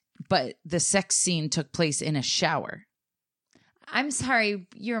 But the sex scene took place in a shower. I'm sorry,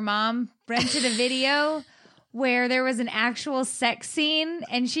 your mom rented a video where there was an actual sex scene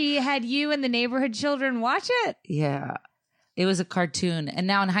and she had you and the neighborhood children watch it? Yeah. It was a cartoon. And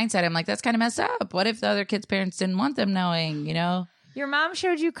now in hindsight, I'm like, that's kind of messed up. What if the other kids' parents didn't want them knowing, Your mom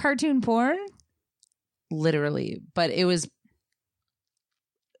showed you cartoon porn? Literally. But it was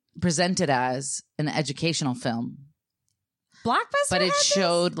presented as an educational film. Blockbuster. But it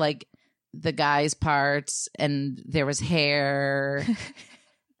showed like the guy's parts and there was hair.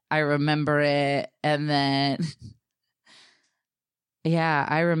 I remember it. And then, yeah,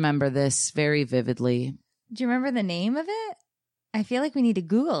 I remember this very vividly. Do you remember the name of it? I feel like we need to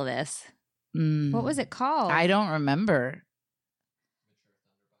Google this. What was it called? I don't remember.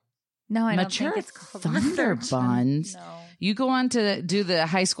 No, I Mature don't think it's called Thunder Buns. No. You go on to do the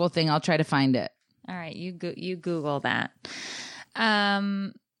high school thing. I'll try to find it. All right, you Google that.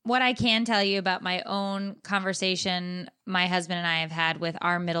 What I can tell you about my own conversation my husband and I have had with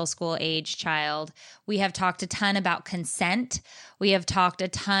our middle school age child, we have talked a ton about consent. We have talked a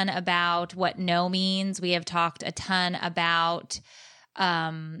ton about what no means. We have talked a ton about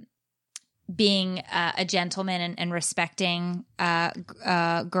being a gentleman and respecting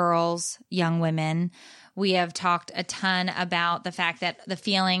girls, young women. We have talked a ton about the fact that the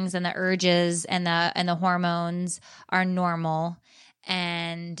feelings and the urges and the hormones are normal,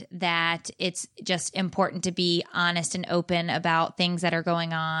 and that it's just important to be honest and open about things that are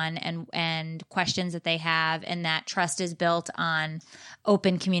going on and questions that they have, and that trust is built on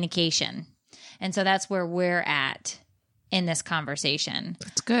open communication. And so that's where we're at in this conversation.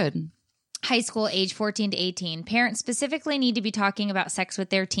 That's good. High school, age 14 to 18. Parents specifically need to be talking about sex with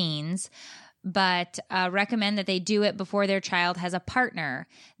their teens, but recommend that they do it before their child has a partner.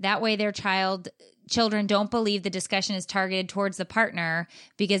 That way their children don't believe the discussion is targeted towards the partner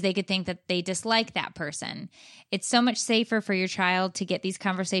because they could think that they dislike that person. It's so much safer for your child to get these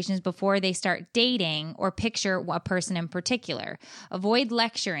conversations before they start dating or picture a person in particular. Avoid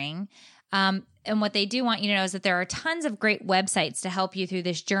lecturing. And what they do want you to know is that there are tons of great websites to help you through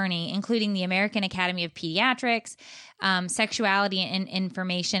this journey, including the American Academy of Pediatrics, Sexuality and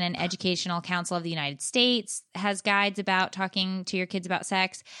Information and Educational Council of the United States has guides about talking to your kids about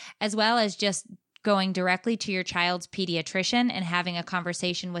sex, as well as just going directly to your child's pediatrician and having a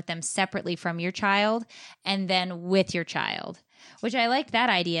conversation with them separately from your child and then with your child, which I like that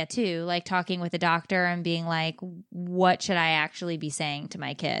idea too, like talking with a doctor and being like, what should I actually be saying to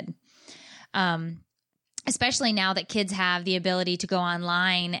my kid? Especially now that kids have the ability to go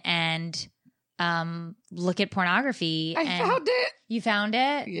online and look at pornography. I found it. You found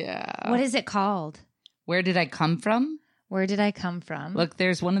it? Yeah. What is it called? Where Did I Come From? Where Did I Come From? Look,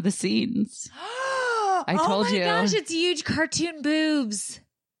 there's one of the scenes. I told you. Oh my gosh, it's huge cartoon boobs.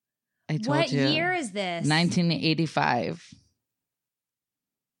 I told what you. What year is this? 1985.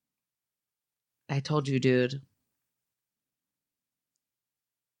 I told you, dude.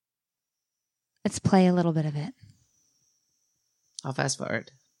 Let's play a little bit of it. I'll fast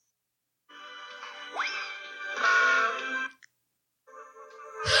forward.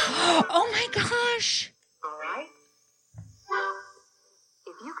 Oh my gosh. All right.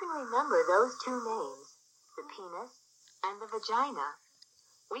 If you can remember those two names, the penis and the vagina,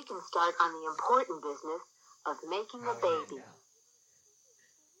 we can start on the important business of making a baby.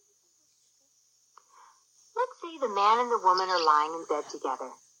 Let's say the man and the woman are lying in bed together.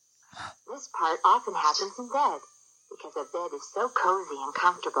 This part often happens in bed because a bed is so cozy and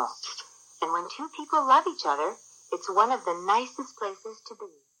comfortable. And when two people love each other, it's one of the nicest places to be.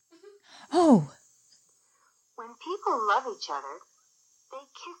 Oh. When people love each other, they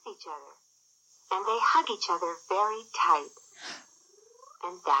kiss each other, and they hug each other very tight.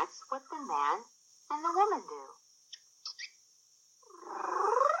 And that's what the man and the woman do.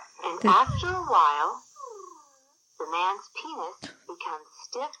 And after a while, the man's penis becomes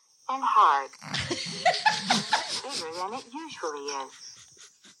stiff and hard, bigger than it usually is.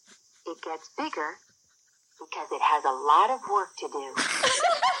 It gets bigger because it has a lot of work to do.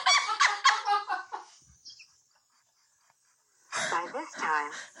 By this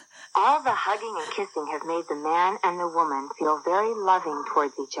time, all the hugging and kissing have made the man and the woman feel very loving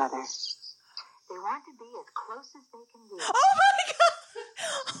towards each other. They want to be as close as they can be. Oh my God.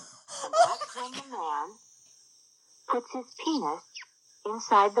 And that's when the man puts his penis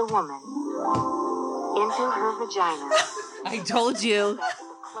inside the woman, into her vagina. I told you. That's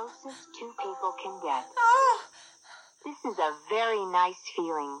the closest two people can get. Oh. This is a very nice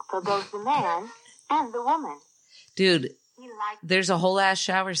feeling for both the man and the woman. Dude, He likes there's a whole ass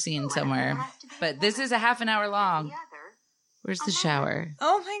shower scene somewhere. But this is a half an hour the long. other. Where's the shower?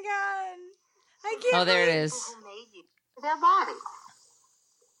 Oh my God. I can't. Oh, there it believe- is. Who made you their body.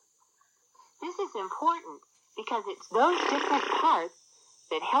 This is important because it's those different parts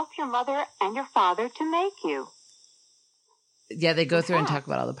that help your mother and your father to make you. Yeah, they go through and talk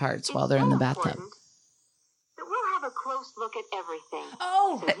about all the parts while they're in the bathtub. Important that we'll have a close look at everything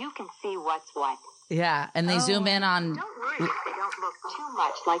Oh. so you can see what's what. Yeah, and they zoom in on... Don't worry if they don't look too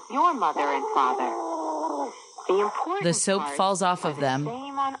much like your mother and father. The important The soap parts falls off are of the them.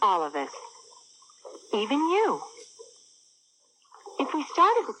 Same on all of us, even you. If we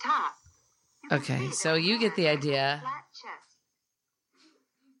start at the top. You can Okay, see so that you get the man has a idea. flat chest.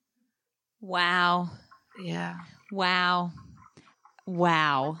 Wow. Yeah. Wow.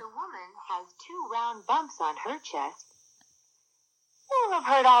 Wow. The woman has two round bumps on her chest. You'll have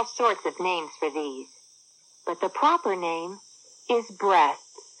heard all sorts of names for these, but the proper name is breasts.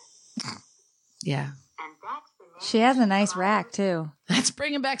 Yeah. And that's the name She has a nice rack too. That's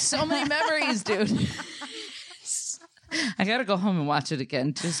bringing back so many memories, dude. I gotta go home and watch it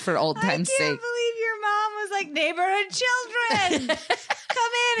again just for old time's I can't sake. believe your mom was like, neighborhood children,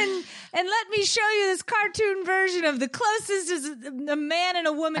 come in and let me show you this cartoon version of the closest as a man and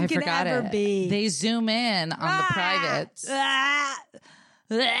a woman I can forgot ever it. be. They zoom in on the privates.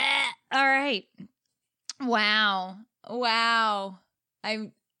 All right. Wow. Wow.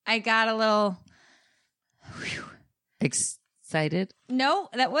 I got a little. Excited? No,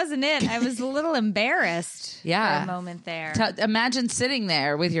 that wasn't it. I was a little embarrassed Yeah. for a moment there. Imagine sitting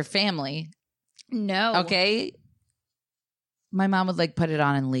there with your family. No. Okay. My mom would like put it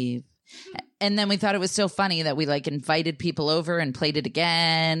on and leave. And then we thought it was so funny that we like invited people over and played it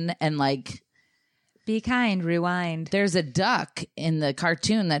again. And like, Be kind, rewind. there's a duck in the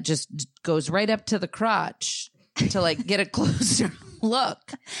cartoon that just goes right up to the crotch to like get a closer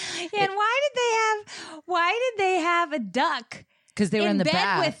look. Yeah, and why did they have a duck Because they were in the bed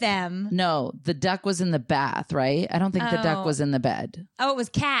bath with them? No, the duck was in the bath, right? I don't think the duck Oh. was in the bed. Oh, it was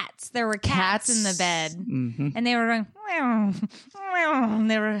cats. There were cats in the bed. Mm-hmm. And they were going, meow, meow,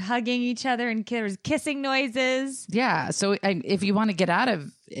 and they were hugging each other and there was kissing noises. Yeah. So if you want to get out of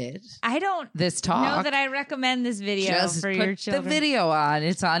it, I don't this talk, know that I recommend this video just for put your children. the video on.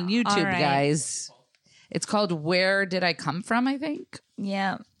 It's on YouTube, All right. guys. It's called Where Did I Come From, I think.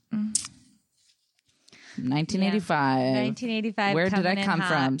 Yeah. 1985. 1985. Where did I coming in come hot.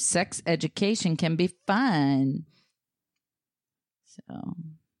 from? Sex education can be fun. So,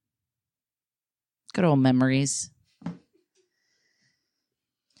 good old memories.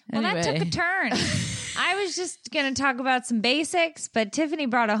 Well, that took a turn. I was just going to talk about some basics, but Tiffany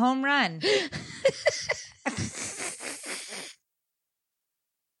brought a home run.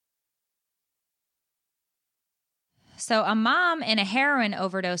 So a mom in a heroin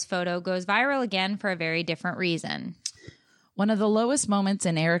overdose photo goes viral again for a very different reason. One of the lowest moments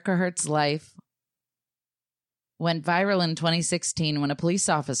in Erica Hurt's life went viral in 2016 when a police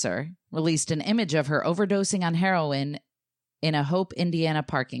officer released an image of her overdosing on heroin in a Hope, Indiana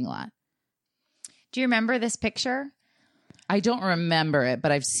parking lot. Do you remember this picture? I don't remember it,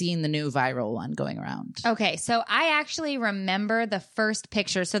 but I've seen the new viral one going around. Okay, so I actually remember the first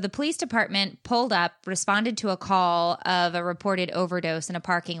picture. So the police department pulled up, responded to a call of a reported overdose in a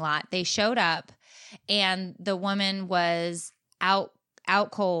parking lot. They showed up, and the woman was out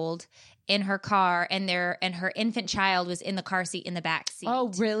cold in her car, and her infant child was in the car seat in the back seat.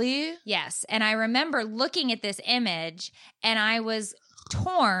 Oh, really? Yes, and I remember looking at this image, and I was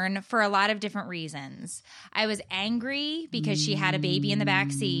torn for a lot of different reasons. I was angry because she had a baby in the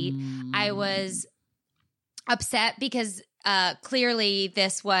back seat. I was upset because clearly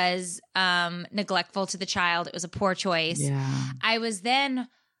this was neglectful to the child. It was a poor choice. Yeah. I was then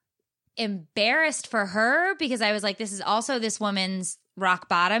embarrassed for her because I was like, this is also this woman's rock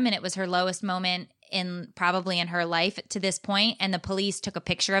bottom, and it was her lowest moment probably in her life to this point. And the police took a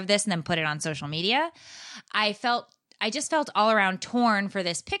picture of this and then put it on social media. I just felt all around torn for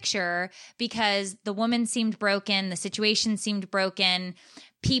this picture because the woman seemed broken. The situation seemed broken.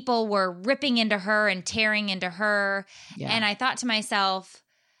 People were ripping into her and tearing into her. Yeah. And I thought to myself,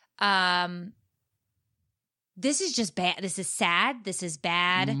 this is just bad. This is sad. This is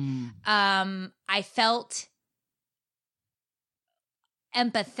bad. I felt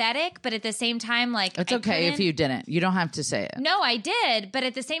empathetic, but at the same time, like, it's okay if you didn't. You don't have to say it. No, I did. But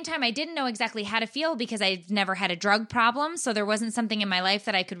at the same time, I didn't know exactly how to feel because I've never had a drug problem. So there wasn't something in my life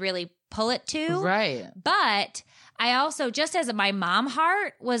that I could really pull it to. Right. But I also, just as my mom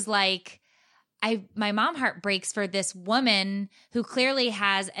heart was like, my mom heart breaks for this woman who clearly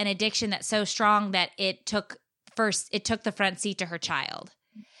has an addiction that's so strong that it took the front seat to her child.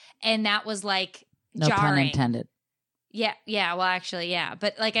 And that was like no jarring. pun intended. Yeah. Well, actually, yeah.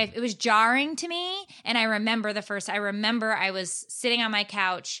 But like, it was jarring to me. And I remember I was sitting on my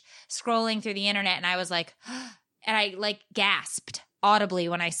couch scrolling through the internet, and I was like, and I like gasped audibly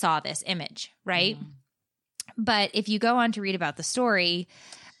when I saw this image. Right. But if you go on to read about the story,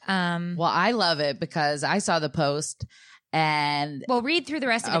 well, I love it because I saw the post and well, read through the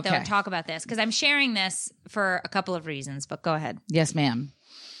rest of it though Okay. and talk about this because I'm sharing this for a couple of reasons, but go ahead. yes, ma'am.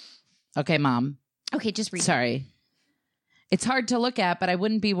 Okay, Mom. Okay. Just read. Sorry. It's hard to look at, but I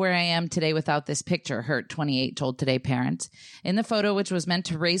wouldn't be where I am today without this picture, Hurt 28 told Today parents. In the photo, which was meant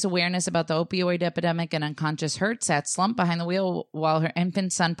to raise awareness about the opioid epidemic, and unconscious Hurt sat slumped behind the wheel while her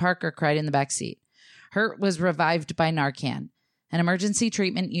infant son Parker cried in the back seat. Hurt was revived by Narcan, an emergency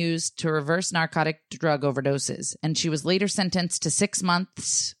treatment used to reverse narcotic drug overdoses, and she was later sentenced to 6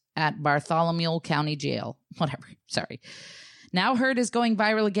 months at Bartholomew County Jail. Whatever. Sorry. Now Hurt is going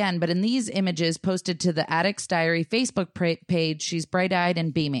viral again, but in these images posted to the Addict's Diary Facebook page, she's bright-eyed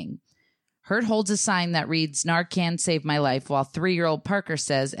and beaming. Hurt holds a sign that reads, "Narcan saved my life," while 3-year-old Parker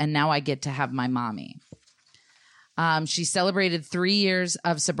says, "And now I get to have my mommy." She celebrated 3 years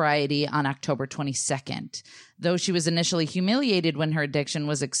of sobriety on October 22nd. Though she was initially humiliated when her addiction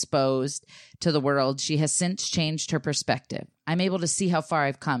was exposed to the world, she has since changed her perspective. "I'm able to see how far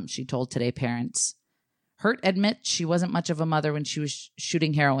I've come," she told Today parents. Hurt admits she wasn't much of a mother when she was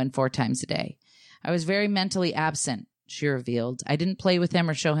shooting heroin 4 times a day. "I was very mentally absent," she revealed. "I didn't play with him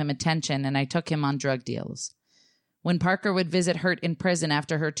or show him attention, and I took him on drug deals." When Parker would visit Hurt in prison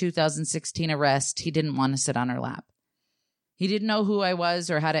after her 2016 arrest, he didn't want to sit on her lap. "He didn't know who I was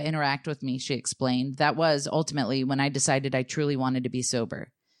or how to interact with me," she explained. "That was, ultimately, when I decided I truly wanted to be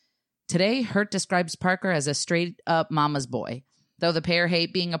sober." Today, Hurt describes Parker as a straight-up mama's boy. Though the pair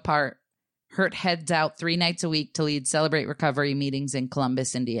hate being apart, Hurt heads out 3 nights a week to lead Celebrate Recovery meetings in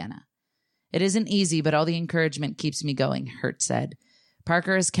Columbus, Indiana. "It isn't easy, but all the encouragement keeps me going," Hurt said.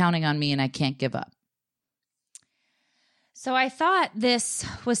 "Parker is counting on me, and I can't give up." So I thought this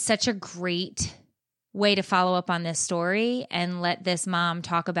was such a great way to follow up on this story and let this mom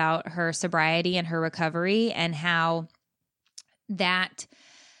talk about her sobriety and her recovery and how that,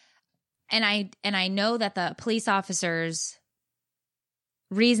 and I know that the police officers'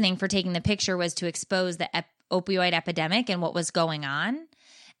 reasoning for taking the picture was to expose the opioid epidemic and what was going on.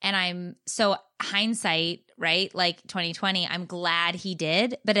 And I'm so hindsight, right? Like 2020, I'm glad he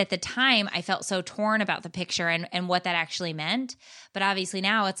did. But at the time I felt so torn about the picture and what that actually meant. But obviously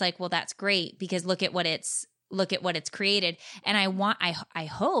now it's like, well, that's great because look at what it's created. And I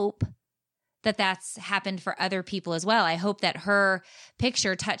hope that that's happened for other people as well. I hope that her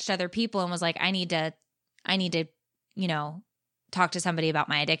picture touched other people and was like, I need to, talk to somebody about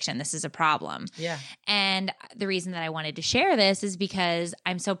my addiction. This is a problem. Yeah. And the reason that I wanted to share this is because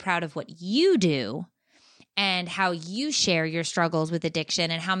I'm so proud of what you do and how you share your struggles with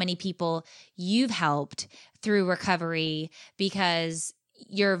addiction and how many people you've helped through recovery, because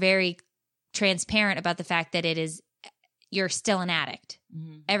you're very transparent about the fact that you're still an addict.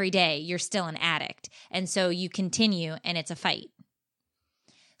 Mm-hmm. Every day you're still an addict. And so you continue and it's a fight.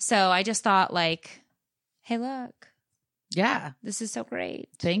 So I just thought like, hey, look. Yeah. This is so great.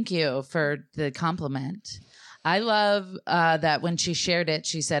 Thank you for the compliment. I love that when she shared it,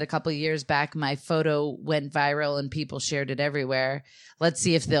 she said a couple of years back, my photo went viral and people shared it everywhere. Let's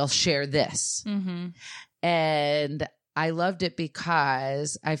see if they'll share this. Mm-hmm. And I loved it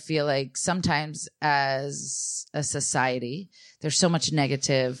because I feel like sometimes as a society, there's so much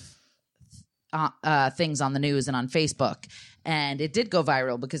negative things on the news and on Facebook. And it did go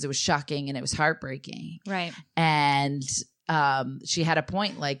viral because it was shocking and it was heartbreaking. Right. And she had a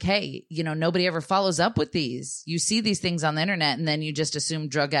point like, hey, nobody ever follows up with these. You see these things on the internet and then you just assume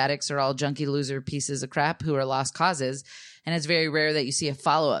drug addicts are all junkie loser pieces of crap who are lost causes. And it's very rare that you see a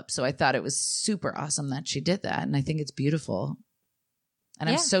follow-up. So I thought it was super awesome that she did that. And I think it's beautiful.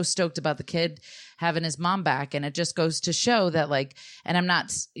 And I'm so stoked about the kid having his mom back. And it just goes to show that and I'm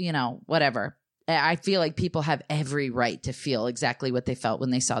not, whatever. I feel like people have every right to feel exactly what they felt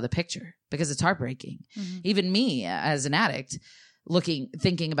when they saw the picture because it's heartbreaking. Mm-hmm. Even me as an addict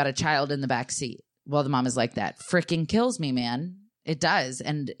thinking about a child in the back seat while the mom is like that freaking kills me, man. It does.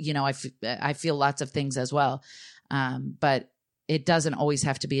 And, I feel lots of things as well. But it doesn't always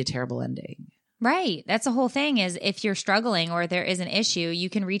have to be a terrible ending. Right. That's the whole thing is if you're struggling or there is an issue,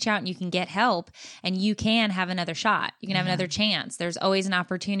 you can reach out and you can get help and you can have another shot. You can have another chance. There's always an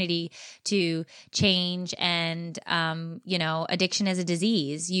opportunity to change. And, addiction is a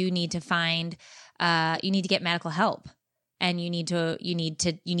disease. You need to find, you need to get medical help. And you need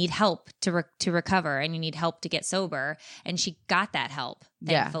help to recover and you need help to get sober. And she got that help,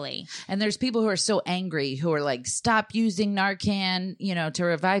 thankfully. Yeah. And there's people who are so angry who are like, stop using Narcan, to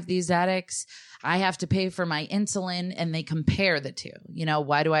revive these addicts. I have to pay for my insulin, and they compare the two.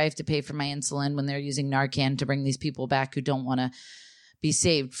 Why do I have to pay for my insulin when they're using Narcan to bring these people back who don't want to be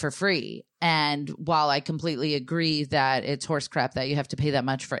saved for free? And while I completely agree that it's horse crap that you have to pay that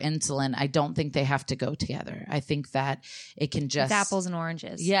much for insulin, I don't think they have to go together. I think that it can just... It's apples and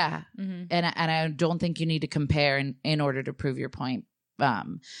oranges. Yeah. Mm-hmm. And I don't think you need to compare in order to prove your point.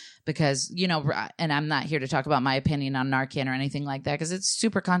 Because, and I'm not here to talk about my opinion on Narcan or anything like that because it's a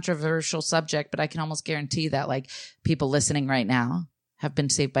super controversial subject, but I can almost guarantee that people listening right now have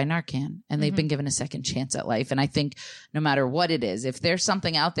been saved by Narcan and they've been given a second chance at life. And I think no matter what it is, if there's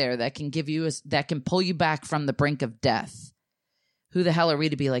something out there that can give you, that can pull you back from the brink of death, who the hell are we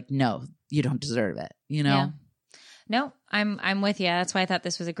to be like, no, you don't deserve it, Yeah. No, I'm with you. That's why I thought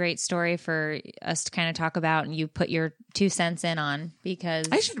this was a great story for us to kind of talk about and you put your 2 cents in on because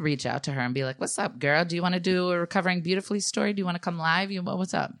I should reach out to her and be like, what's up, girl? Do you want to do a Recovering Beautifully story? Do you want to come live?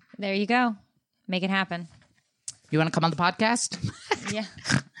 What's up? There you go. Make it happen. You want to come on the podcast? Yeah.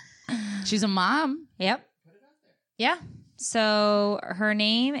 She's a mom. Yep. Yeah. So her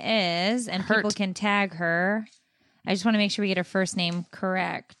name is, and Hurt. People can tag her. I just want to make sure we get her first name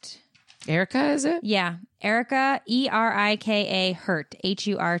correct. Erica, is it? Yeah. Erica, Erika Hurt,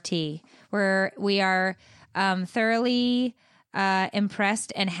 Hurt. We are thoroughly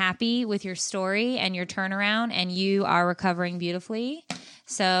impressed and happy with your story and your turnaround, and you are recovering beautifully.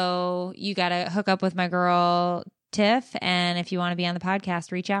 So you got to hook up with my girl, Tiff, and if you want to be on the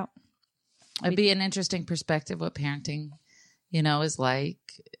podcast, reach out. It'd be an interesting perspective what parenting, is like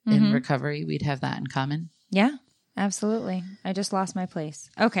in recovery. We'd have that in common. Yeah, absolutely. I just lost my place.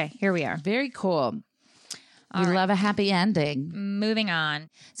 Okay, here we are. Very cool. We love a happy ending. Moving on.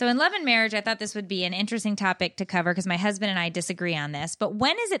 So in love and marriage, I thought this would be an interesting topic to cover because my husband and I disagree on this. But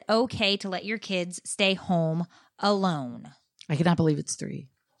when is it okay to let your kids stay home alone? I cannot believe it's 3.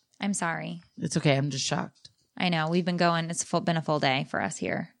 I'm sorry. It's okay. I'm just shocked. I know. We've been going. It's been a full day for us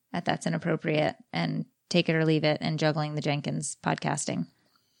here at That's Inappropriate and Take It or Leave It and Juggling the Jenkins podcasting.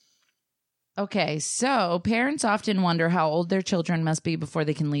 Okay, so parents often wonder how old their children must be before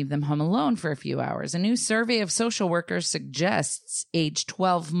they can leave them home alone for a few hours. A new survey of social workers suggests age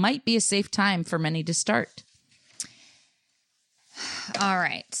 12 might be a safe time for many to start. All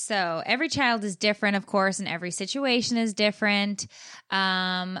right. So every child is different, of course, and every situation is different.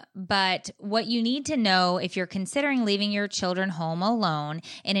 But what you need to know if you're considering leaving your children home alone,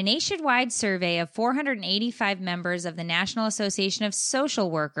 in a nationwide survey of 485 members of the National Association of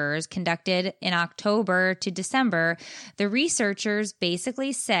Social Workers conducted in October to December, the researchers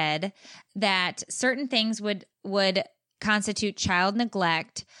basically said that certain things would constitute child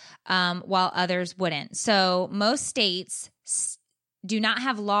neglect, while others wouldn't. So most states do not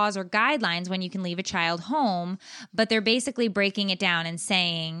have laws or guidelines when you can leave a child home, but they're basically breaking it down and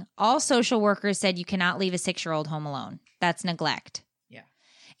saying all social workers said you cannot leave a 6-year-old home alone. That's neglect. Yeah.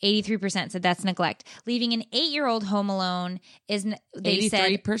 83% said that's neglect. Leaving an 8-year-old home alone is, they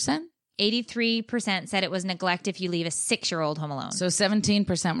 83%? said 83% said it was neglect if you leave a 6-year-old home alone. So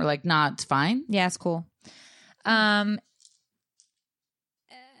 17% were like, nah, it's fine. Yeah, it's cool. 51%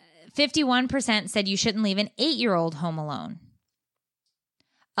 said you shouldn't leave an 8-year-old home alone.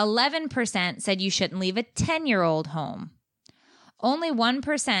 11% said you shouldn't leave a 10-year-old home. Only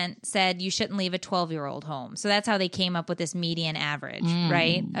 1% said you shouldn't leave a 12-year-old home. So that's how they came up with this median average,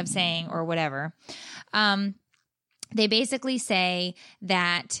 right? Of saying, or whatever. They basically say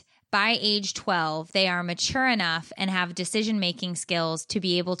that by age 12, they are mature enough and have decision-making skills to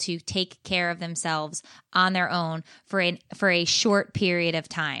be able to take care of themselves on their own for a short period of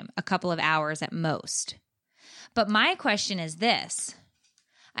time, a couple of hours at most. But my question is this.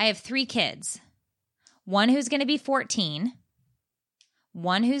 I have 3 kids, one who's going to be 14,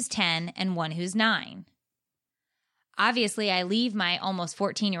 one who's 10, and one who's 9. Obviously, I leave my almost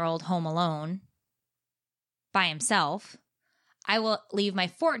 14-year-old home alone by himself. I will leave my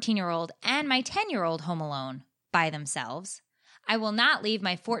 14-year-old and my 10-year-old home alone by themselves. I will not leave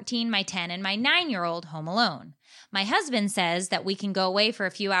my 14, my 10, and my 9-year-old home alone. My husband says that we can go away for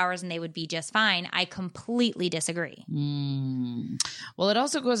a few hours and they would be just fine. I completely disagree. Well, it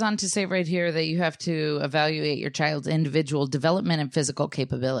also goes on to say right here that you have to evaluate your child's individual development and physical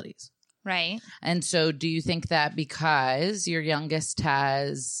capabilities. Right. And so do you think that because your youngest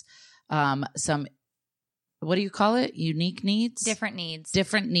has some, what do you call it? Unique needs? Different needs.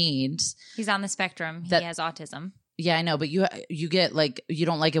 Different needs. He's on the spectrum. That- he has autism. Yeah, I know, but you get like, you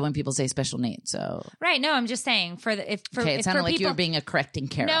don't like it when people say special needs. So Right. No, I'm just saying it sounded like you were being a correcting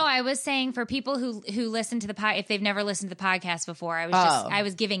Carol. No, I was saying for people who listen to the pod, if they've never listened to the podcast before, I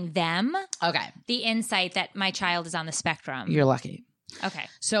was giving them the insight that my child is on the spectrum. You're lucky. Okay.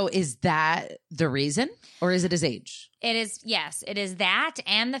 So is that the reason, or is it his age? It is, yes, it is that,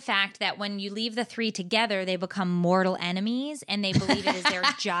 and the fact that when you leave the 3 together, they become mortal enemies, and they believe it is their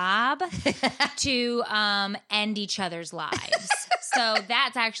job to end each other's lives. So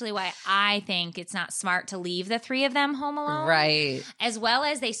that's actually why I think it's not smart to leave the 3 of them home alone. Right. As well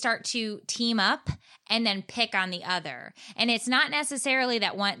as they start to team up and then pick on the other. And it's not necessarily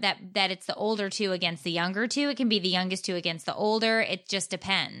that it's the older 2 against the younger 2. It can be the youngest 2 against the older. It just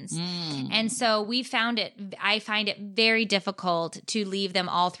depends. And so I find it very difficult to leave them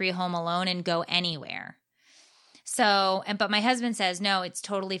all 3 home alone and go anywhere. So, but my husband says, no, it's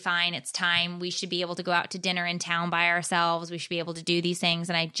totally fine. It's time. We should be able to go out to dinner in town by ourselves. We should be able to do these things.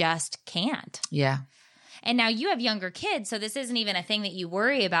 And I just can't. Yeah. And now you have younger kids, so this isn't even a thing that you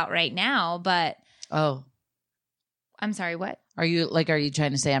worry about right now, but. Oh. I'm sorry, what? Are you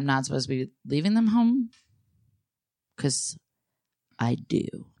trying to say I'm not supposed to be leaving them home? Because I do.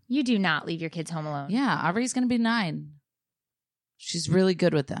 You do not leave your kids home alone. Yeah. Aubrey's going to be 9. She's really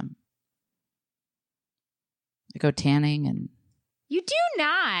good with them. I go tanning and... You do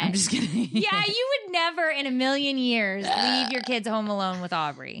not. I'm just kidding. Yeah, you would never in a million years leave your kids home alone with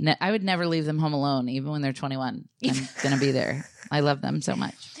Aubrey. I would never leave them home alone, even when they're 21. I'm going to be there. I love them so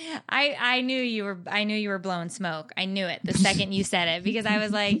much. I knew you were blowing smoke. I knew it the second you said it, because I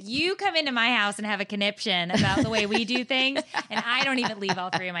was like, you come into my house and have a conniption about the way we do things, and I don't even leave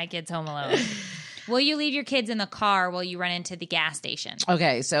all 3 of my kids home alone. Will you leave your kids in the car while you run into the gas station?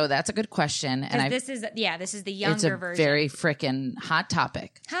 Okay, so that's a good question. And this is the younger it's a version. Very freaking hot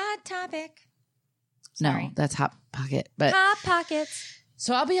topic. Hot topic. Sorry. No, that's Hot Pocket. But Hot Pockets.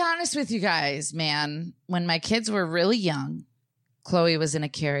 So I'll be honest with you guys, man. When my kids were really young, Chloe was in a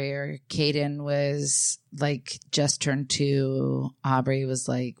carrier. Caden was like just turned 2. Aubrey was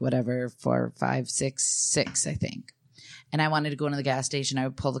like whatever, 4, 5, 6, I think. And I wanted to go into the gas station. I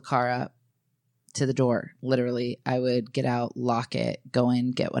would pull the car up to the door. Literally, I would get out, lock it, go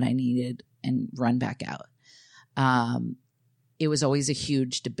in, get what I needed, and run back out. It was always a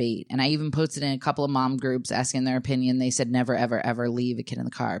huge debate. And I even posted in a couple of mom groups asking their opinion. They said never, ever, ever leave a kid in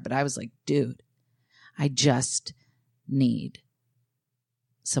the car. But I was like, dude, I just need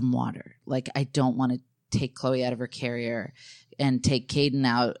some water. Like, I don't want to take Chloe out of her carrier and take Caden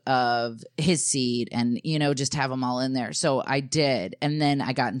out of his seat and, you know, just have them all in there. So I did. And then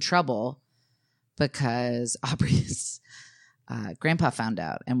I got in trouble because Aubrey's grandpa found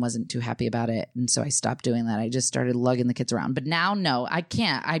out and wasn't too happy about it. And so I stopped doing that. I just started lugging the kids around. But now, no, I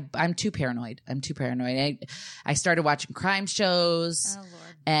can't. I'm too paranoid. I started watching crime shows. Oh, Lord.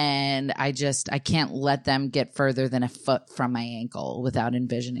 And I can't let them get further than a foot from my ankle without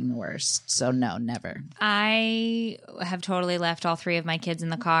envisioning the worst. So no, never. I have totally left all 3 of my kids in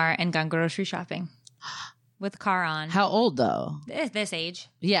the car and gone grocery shopping with the car on. How old though? This age.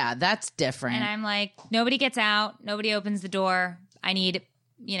 Yeah, that's different. And I'm like, nobody gets out. Nobody opens the door. I need,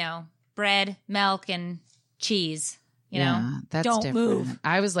 you know, bread, milk, and cheese. You know, that's don't different. move.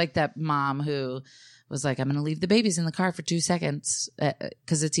 I was like that mom who was like, I'm going to leave the babies in the car for 2 seconds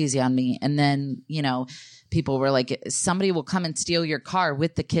because it's easy on me. And then, you know, people were like, somebody will come and steal your car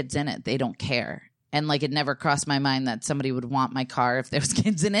with the kids in it. They don't care. And like, it never crossed my mind that somebody would want my car if there was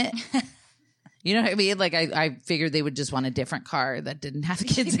kids in it. You know what I mean? Like, I figured they would just want a different car that didn't have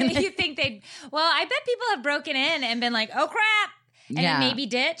kids in it. You think they'd, well, I bet people have broken in and been like, oh crap. And then maybe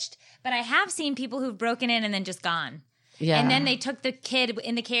ditched. But I have seen people who've broken in and then just gone. Yeah. And then they took the kid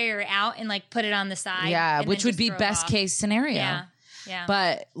in the carrier out and like put it on the side. Yeah, which would be best case scenario. Yeah. Yeah.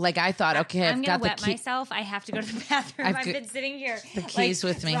 But like I thought, okay, I'm going to wet myself. I have to go to the bathroom. I've been sitting here. The keys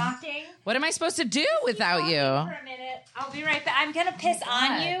with me. Rocking. What am I supposed to do without you? For a minute. I'll be right back. I'm going to piss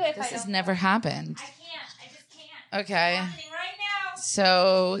on you if this has never happened. I can't. I just can't. Okay. It's happening right now.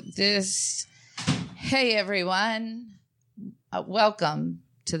 So hey everyone, welcome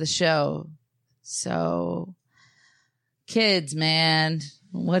to the show. So kids, man,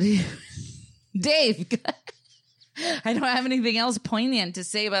 what do you, Dave? I don't have anything else poignant to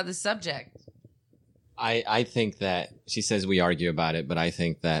say about the subject. I think that she says we argue about it, but I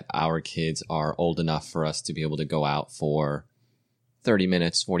think that our kids are old enough for us to be able to go out for 30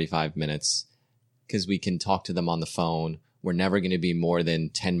 minutes, 45 minutes, because we can talk to them on the phone. We're never going to be more than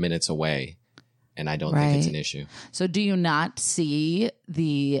 10 minutes away. And I don't think it's an issue. So do you not see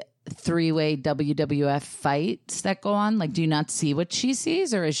the 3-way WWF fights that go on? Like, do you not see what she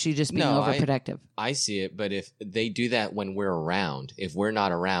sees, or is she just being overprotective? I see it, but if they do that when we're around, if we're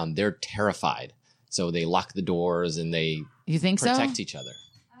not around, they're terrified. So they lock the doors and they protect each other.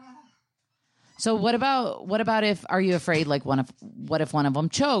 So what about if, are you afraid, like, what if one of them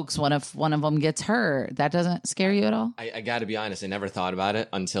chokes? What if one of them gets hurt? That doesn't scare you at all? I got to be honest, I never thought about it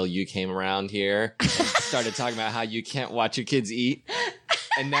until you came around here and started talking about how you can't watch your kids eat.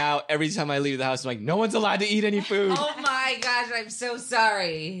 And now every time I leave the house, I'm like, no one's allowed to eat any food. Oh my gosh, I'm so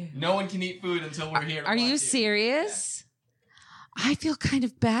sorry. No one can eat food until we're here. Are you serious? Yeah. I feel kind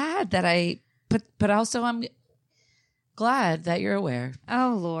of bad that but also I'm glad that you're aware.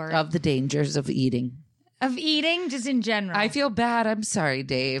 Oh, Lord. Of the dangers of eating. Of eating, just in general. I feel bad. I'm sorry,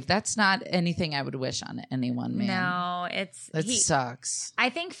 Dave. That's not anything I would wish on anyone, man. No, it sucks. I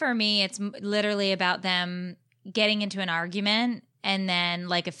think for me, it's literally about them getting into an argument and then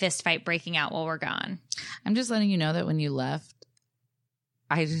like a fist fight breaking out while we're gone. I'm just letting you know that when you left,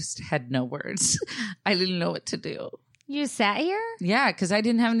 I just had no words. I didn't know what to do. You sat here? Yeah, because I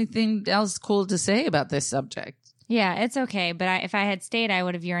didn't have anything else cool to say about this subject. Yeah, it's okay. But if I had stayed, I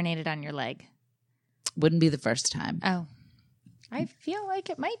would have urinated on your leg. Wouldn't be the first time. Oh. I feel like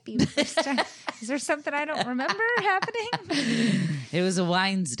it might be the first time. Is there something I don't remember happening? It was a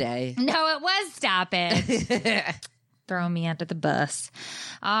Wines Day. No, it was. Stop it. Throw me under the bus.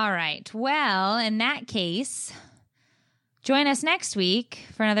 All right. Well, in that case, join us next week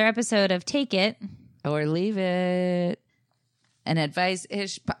for another episode of Take It or Leave It. An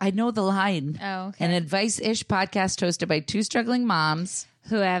advice-ish, I know the line. Oh, okay. An advice-ish podcast hosted by 2 struggling moms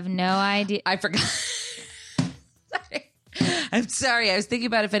who have no idea. I forgot. Sorry. I'm sorry. I was thinking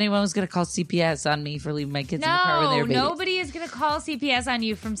about if anyone was going to call CPS on me for leaving my kids in the car when they were babies. No, nobody is going to call CPS on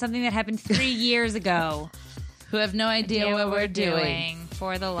you from something that happened 3 years ago. Who have no idea what we're doing.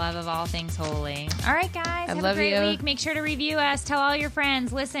 For the love of all things holy. All right, guys. Have a great week. Make sure to review us. Tell all your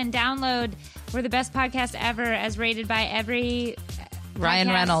friends. Listen, download. We're the best podcast ever, as rated by every Ryan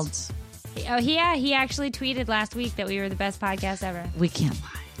podcast. Reynolds. Oh, yeah. He actually tweeted last week that we were the best podcast ever. We can't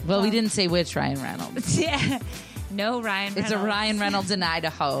lie. Well, we didn't say which Ryan Reynolds. Yeah. No Ryan Reynolds. It's a Ryan Reynolds in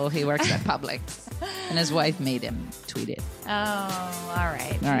Idaho. He works at Publix. And his wife made him tweet it. Oh, all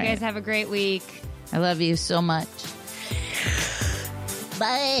right. You guys have a great week. I love you so much.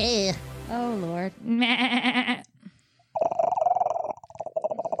 Bye. Oh, Lord.